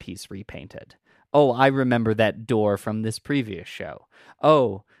like that piece repainted. Oh, I remember that door from this previous show.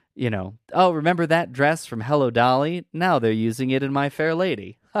 Oh, remember that dress from Hello Dolly? Now they're using it in My Fair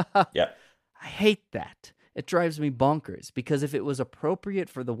Lady. Yeah. I hate that. It drives me bonkers because if it was appropriate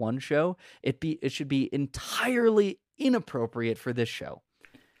for the one show, it should be entirely inappropriate for this show.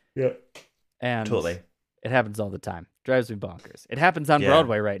 Yeah. And Totally. it happens all the time. Drives me bonkers. It happens on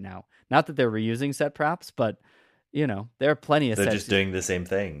Broadway right now. Not that they're reusing set props, but there are plenty of They're sets. just doing the same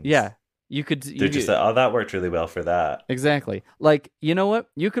things. Yeah. You could They're just like, oh, that worked really well for that. Exactly. Like, you know what?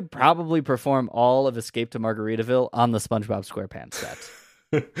 You could probably perform all of Escape to Margaritaville on the SpongeBob SquarePants set.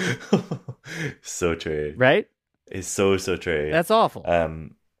 So true. Right? It's so true. That's awful.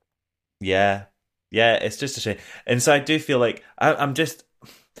 Yeah, it's just a shame. And so I do feel like I'm just.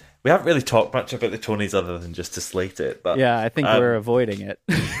 We haven't really talked much about the Tonys other than just to slate it, but yeah, I think we're avoiding it.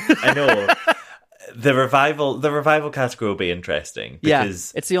 I know the revival category will be interesting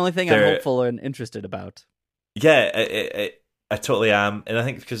because it's the only thing I'm hopeful and interested about. Yeah, I totally am, and I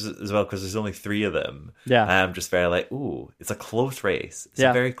think because there's only 3 of them. Yeah, I'm just very like, ooh, it's a close race. It's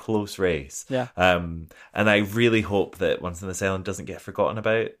a very close race. Yeah, and I really hope that Once on This Island doesn't get forgotten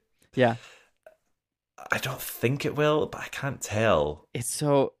about. Yeah, I don't think it will, but I can't tell. It's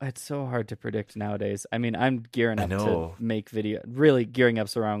so hard to predict nowadays. I mean, I'm gearing up to make video. Really, gearing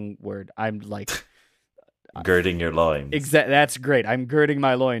up's the wrong word. I'm like. Girding your loins. That's great. I'm girding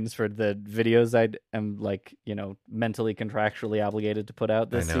my loins for the videos I am mentally contractually obligated to put out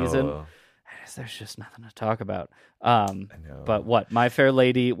this season. There's just nothing to talk about. I know. But what? My Fair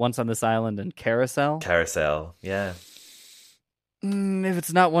Lady, Once on This Island, and Carousel? Carousel, yeah. If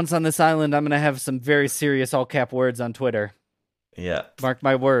it's not Once on This Island, I'm going to have some very serious all cap words on Twitter. Yeah. Mark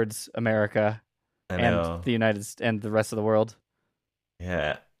my words, America. I know. And the United States and the rest of the world.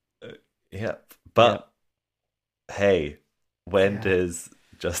 Yeah. Yeah. But hey, when does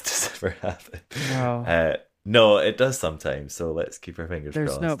justice ever happen? No, it does sometimes. So let's keep our fingers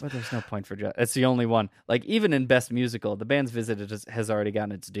crossed. There's no point for justice. It's the only one. Like even in Best Musical, The Band's Visit has already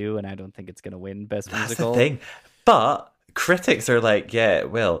gotten its due, and I don't think it's going to win Best Musical. That's the thing. But critics are like, yeah,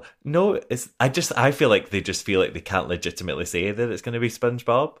 well, no. I feel like they just feel like they can't legitimately say that it's going to be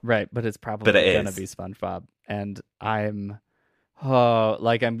SpongeBob. Right, but it's probably going to be SpongeBob, and I am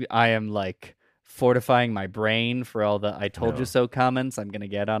fortifying my brain for all the I told you so comments I'm going to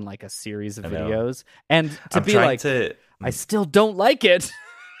get on like a series of videos. And I still don't like it.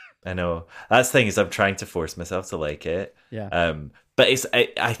 I know. That's the thing is I'm trying to force myself to like it. Yeah. But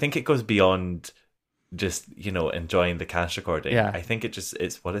I think it goes beyond just, enjoying the cast recording. Yeah. I think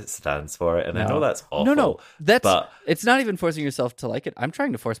it's what it stands for. And I know that's awful. No. It's not even forcing yourself to like it. I'm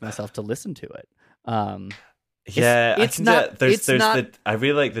trying to force myself to listen to it. I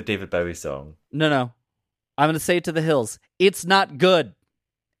really like the David Bowie song. No. I'm going to say it to the hills. It's not good.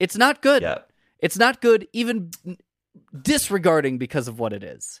 It's not good. Yeah. It's not good, even disregarding because of what it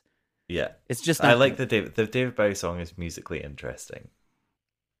is. Yeah. It's just not I like good. the David Bowie song is musically interesting.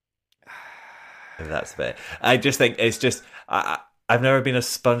 If that's it. I just think it's just... I've never been a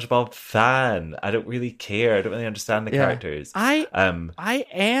SpongeBob fan. I don't really care. I don't really understand the characters. I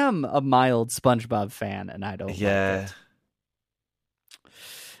am a mild SpongeBob fan, and I don't like it.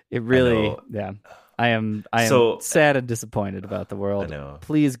 It really, I am sad and disappointed about the world. I know.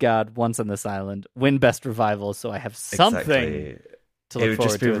 Please, God, Once on This Island, win Best Revival, so I have something to look forward to. It would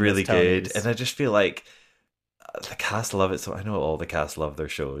just be really good, Tonys. and I just feel like the cast love it. So I know all the cast love their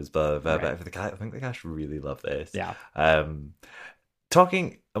shows, but I think the cast really love this. Yeah.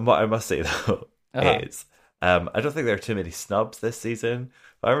 Talking, and what I must say though is, I don't think there are too many snubs this season.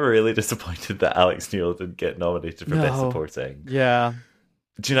 But I'm really disappointed that Alex Newell didn't get nominated for Best Supporting. Yeah.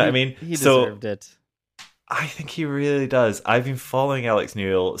 Do you know what I mean? He deserved it. I think he really does. I've been following Alex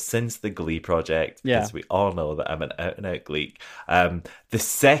Newell since the Glee project, because we all know that I'm an out-and-out Gleek. The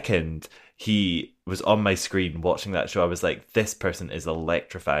second he was on my screen watching that show, I was like, this person is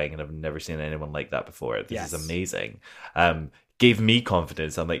electrifying, and I've never seen anyone like that before. This is amazing. Gave me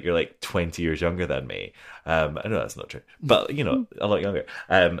confidence. I'm like, you're like 20 years younger than me. I know that's not true, but a lot younger.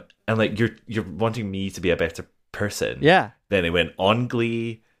 And like you're wanting me to be a better person. Yeah. Then he went on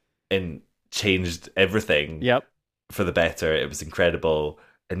Glee and changed everything. Yep. For the better. It was incredible.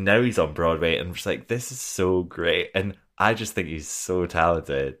 And now he's on Broadway, and I'm just like, this is so great. And I just think he's so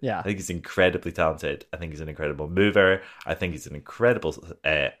talented. Yeah. I think he's incredibly talented. I think he's an incredible mover. I think he's an incredible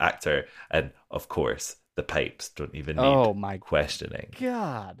actor. And of course, the pipes don't even need Oh my questioning.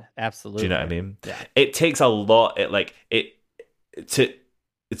 God, absolutely. Do you know what I mean? Yeah. It takes a lot.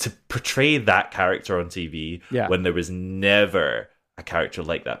 To portray that character on TV Yeah. when there was never a character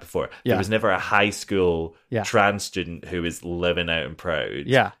like that before. Yeah. There was never a high school Yeah. trans student who was living out and proud.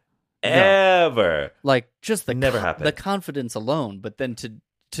 Yeah. Ever. Like just the Never happened. the confidence alone, but then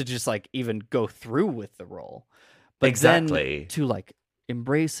to just like even go through with the role. But Exactly. then to like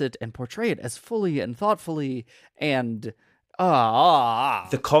embrace it and portray it as fully and thoughtfully and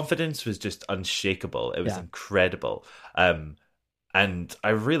The confidence was just unshakable. It was Yeah. incredible. And I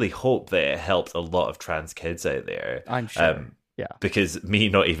really hope that it helped a lot of trans kids out there. I'm sure. Yeah. Because me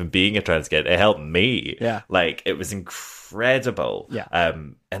not even being a trans kid, it helped me. Yeah. Like, it was incredible. Yeah.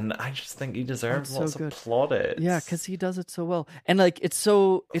 And I just think he deserves That's so lots good. of plaudits. Yeah, because he does it so well, and like it's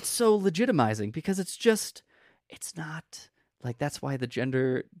so legitimizing because it's not like that's why the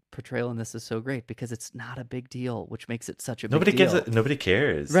gender portrayal in this is so great because it's not a big deal, which makes it such a big Nobody deal. gives it. Nobody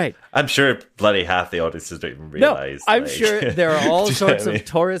cares. Right. I'm sure bloody half the audiences don't even No, realize. I'm like- sure there are all Do you know what sorts I mean? of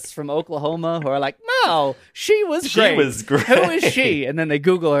tourists from Oklahoma who are like, "No, she was She great. was great. Who is she?" And then they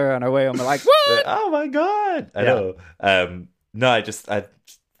Google her on her way home. They're like, "What?" Oh my god! I Yeah. know. No, I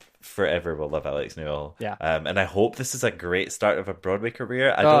forever will love Alex Newell. Yeah. And I hope this is a great start of a Broadway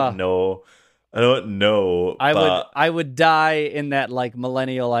career. I don't know. I would die in that like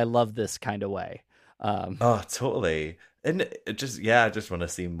millennial I love this kind of way. Oh, totally. And I just want to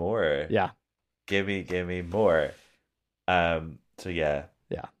see more. Yeah. Give me more. So yeah.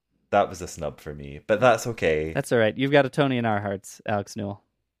 Yeah. That was a snub for me, but that's okay. That's all right. You've got a Tony in our hearts, Alex Newell.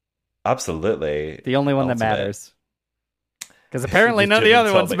 Absolutely. The only one that Ultimate. matters. Because apparently The none of the Jim other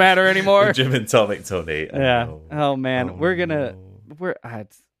and ones Tonic- matter anymore. the Jim and Tonic Tony. I Yeah. know. Oh man,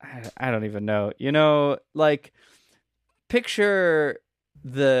 I don't even know. You know, like picture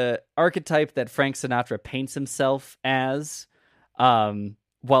the archetype that Frank Sinatra paints himself as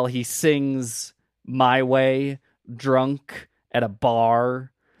while he sings My Way drunk at a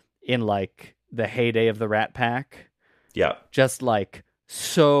bar in like the heyday of the Rat Pack. Yeah. Just like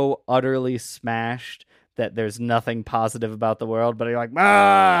so utterly smashed that there's nothing positive about the world, but you're like,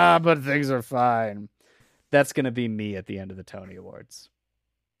 but things are fine. That's going to be me at the end of the Tony Awards.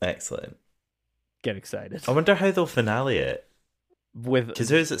 Excellent. Get excited. I wonder how they'll finale it. With Because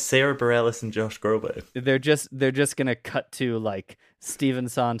who's it? Sarah Bareilles and Josh Groban. they're just going to cut to like Stephen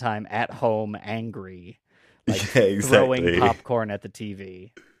Sondheim at home angry, like Yeah, exactly. throwing popcorn at the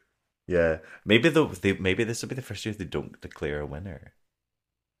TV. Yeah. Maybe this will be the first year they don't declare a winner.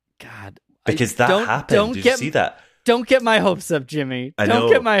 God. Because that happened. Did you see that? Don't get my hopes up, Jimmy. I Don't know.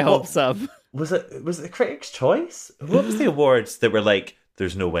 get my Well, hopes up. Was it the Critics' Choice? What was the awards that were like,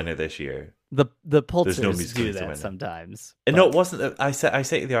 there's no winner this year? The There's Pulitzers no musical do to that win it. sometimes. And no, it wasn't. I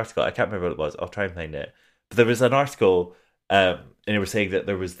cited the article. I can't remember what it was. I'll try and find it. But there was an article, and it was saying that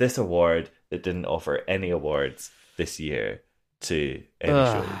there was this award that didn't offer any awards this year to any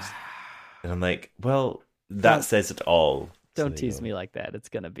shows. And I'm like, well, that Don't- says it all. So Don't there you tease go. me like that. It's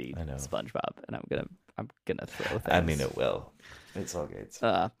gonna be I know. SpongeBob, and I'm gonna throw things. I mean, it will. It's all good.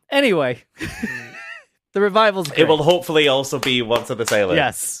 Anyway, the revival's great. It will hopefully also be Once on this Island.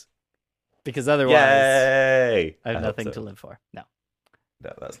 Yes, because otherwise, Yay! I have hope nothing so. to live for. No.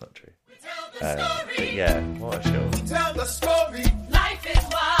 No, that's not true. But yeah, what a show. Tell the story. Life is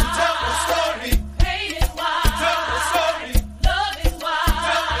wild. Tell the story. Pain is wild. Tell the story. Love is wild.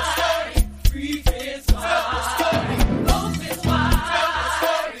 Tell the story. Grief is wild. Tell the story. Hope is wild. Tell the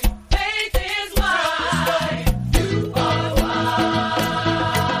story. Faith is wild. Tell the story. You are wild.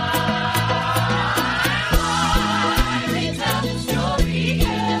 We tell the story.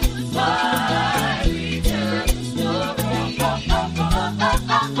 Yeah. Why we tell the story.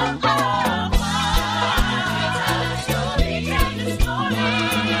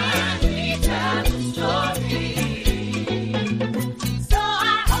 So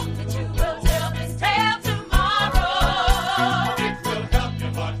I hope that you will tell this tale tomorrow. It will help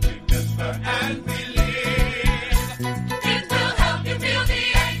your heart remember and believe. It will help you feel the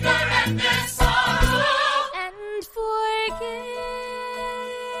anger and the sorrow. And forgive.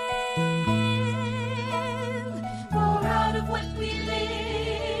 For out of what we live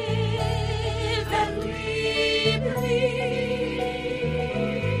and we believe,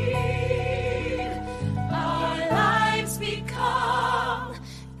 our lives become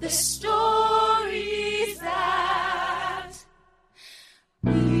the stories that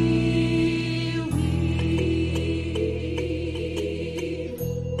we weave.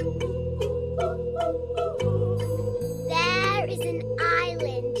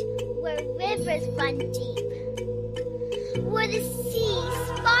 rivers run deep, where the sea,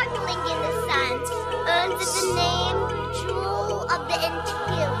 sparkling in the sun, earns it the name Jewel of the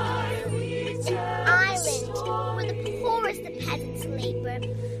Antilles, an island where the poorest the peasants labor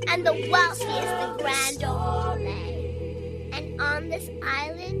and the wealthiest the grand old lay. And on this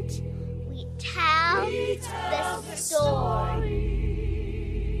island, we tell the story.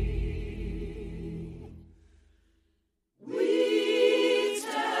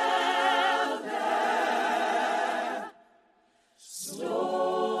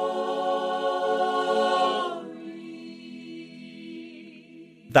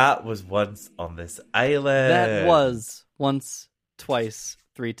 That was once on this island. That was once, twice,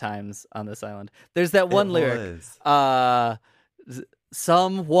 3 times on this island. There's that one lyric.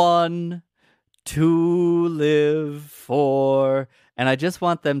 Someone to live for. And I just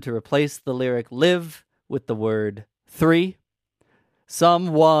want them to replace the lyric live with the word 3.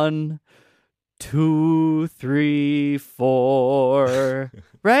 Someone 2, 3, 4.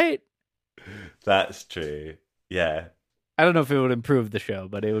 Right? That's true. Yeah. I don't know if it would improve the show,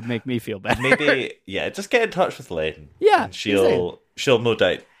 but it would make me feel better. Maybe, yeah, just get in touch with Lynn. Yeah. And she'll no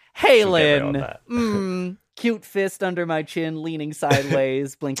doubt. Hey, she'll get right on that. Lynn. Cute fist under my chin, leaning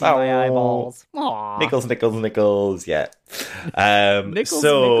sideways, blinking my eyeballs. Aww. Nickels. Yeah.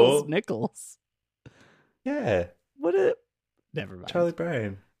 Nickels. Yeah. Never mind. Charlie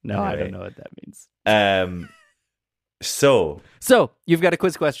Brown. No, anyway. I don't know what that means. So you've got a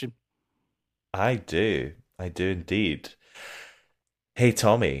quiz question. I do indeed. Hey,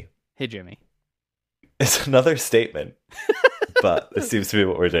 Tommy. Hey, Jimmy. It's another statement, but this seems to be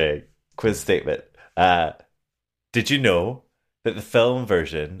what we're doing. Quiz statement. Did you know that the film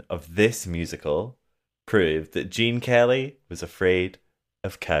version of this musical proved that Gene Kelly was afraid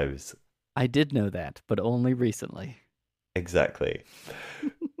of cows? I did know that, but only recently. Exactly.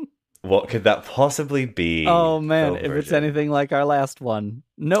 What could that possibly be? Oh, man, if it's anything like our last one,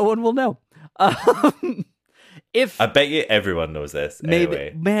 no one will know. I bet you everyone knows this. Maybe,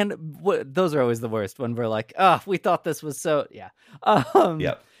 anyway. Man, those are always the worst when we're like, we thought this was so, yeah.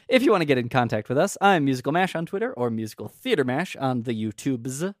 Yep. If you want to get in contact with us, I'm Musical Mash on Twitter or Musical Theater Mash on the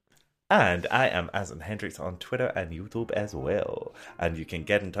YouTubes. And I am Aslan Hendricks on Twitter and YouTube as well. And you can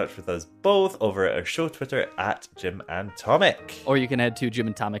get in touch with us both over at our show Twitter at Jim and Tomic. Or you can head to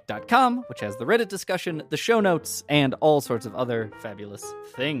jimandtomic.com, which has the Reddit discussion, the show notes, and all sorts of other fabulous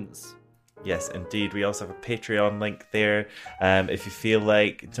things. Yes, indeed. We also have a Patreon link there. If you feel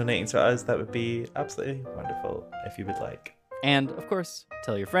like donating to us, that would be absolutely wonderful if you would like. And, of course,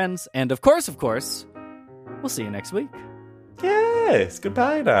 tell your friends. And, of course, we'll see you next week. Yes,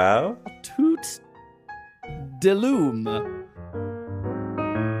 goodbye now. Toot de loom.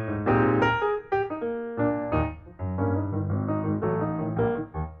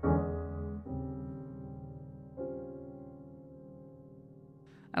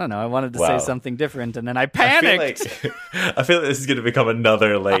 I don't know. I wanted to say something different, and then I panicked. I feel like this is going to become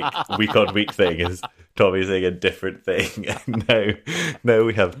another week-on-week thing. Is Tommy saying a different thing? And now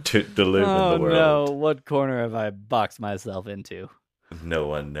we have Toot de loom in the world. Oh no! What corner have I boxed myself into? No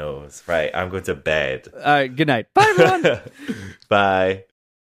one knows. Right, I'm going to bed. All right. Good night. Bye, everyone. Bye.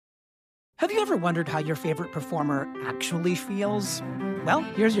 Have you ever wondered how your favorite performer actually feels? Well,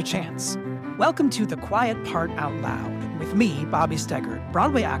 here's your chance. Welcome to The Quiet Part Out Loud with me, Bobby Steggert,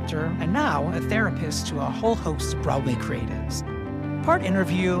 Broadway actor and now a therapist to a whole host of Broadway creatives. Part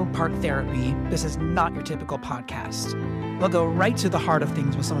interview, part therapy, this is not your typical podcast. We'll go right to the heart of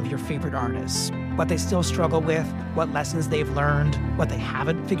things with some of your favorite artists, what they still struggle with, what lessons they've learned, what they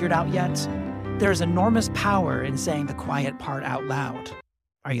haven't figured out yet. There's enormous power in saying the quiet part out loud.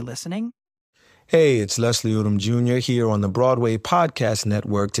 Are you listening? Hey, it's Leslie Odom Jr. here on the Broadway Podcast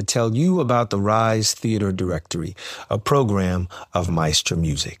Network to tell you about the Rise Theater Directory, a program of Maestro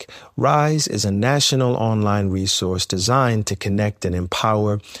Music. Rise is a national online resource designed to connect and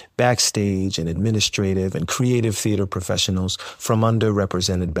empower backstage and administrative and creative theater professionals from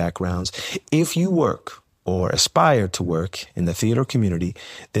underrepresented backgrounds. If you work or aspire to work in the theater community,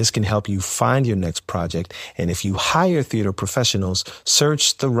 this can help you find your next project. And if you hire theater professionals,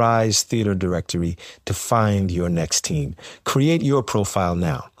 search the Rise Theater Directory to find your next team. Create your profile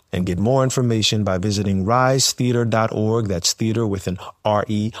now and get more information by visiting risetheater.org. That's theater with an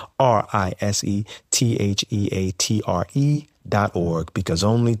RERISETHEATRE.org, because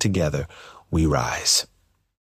only together we rise.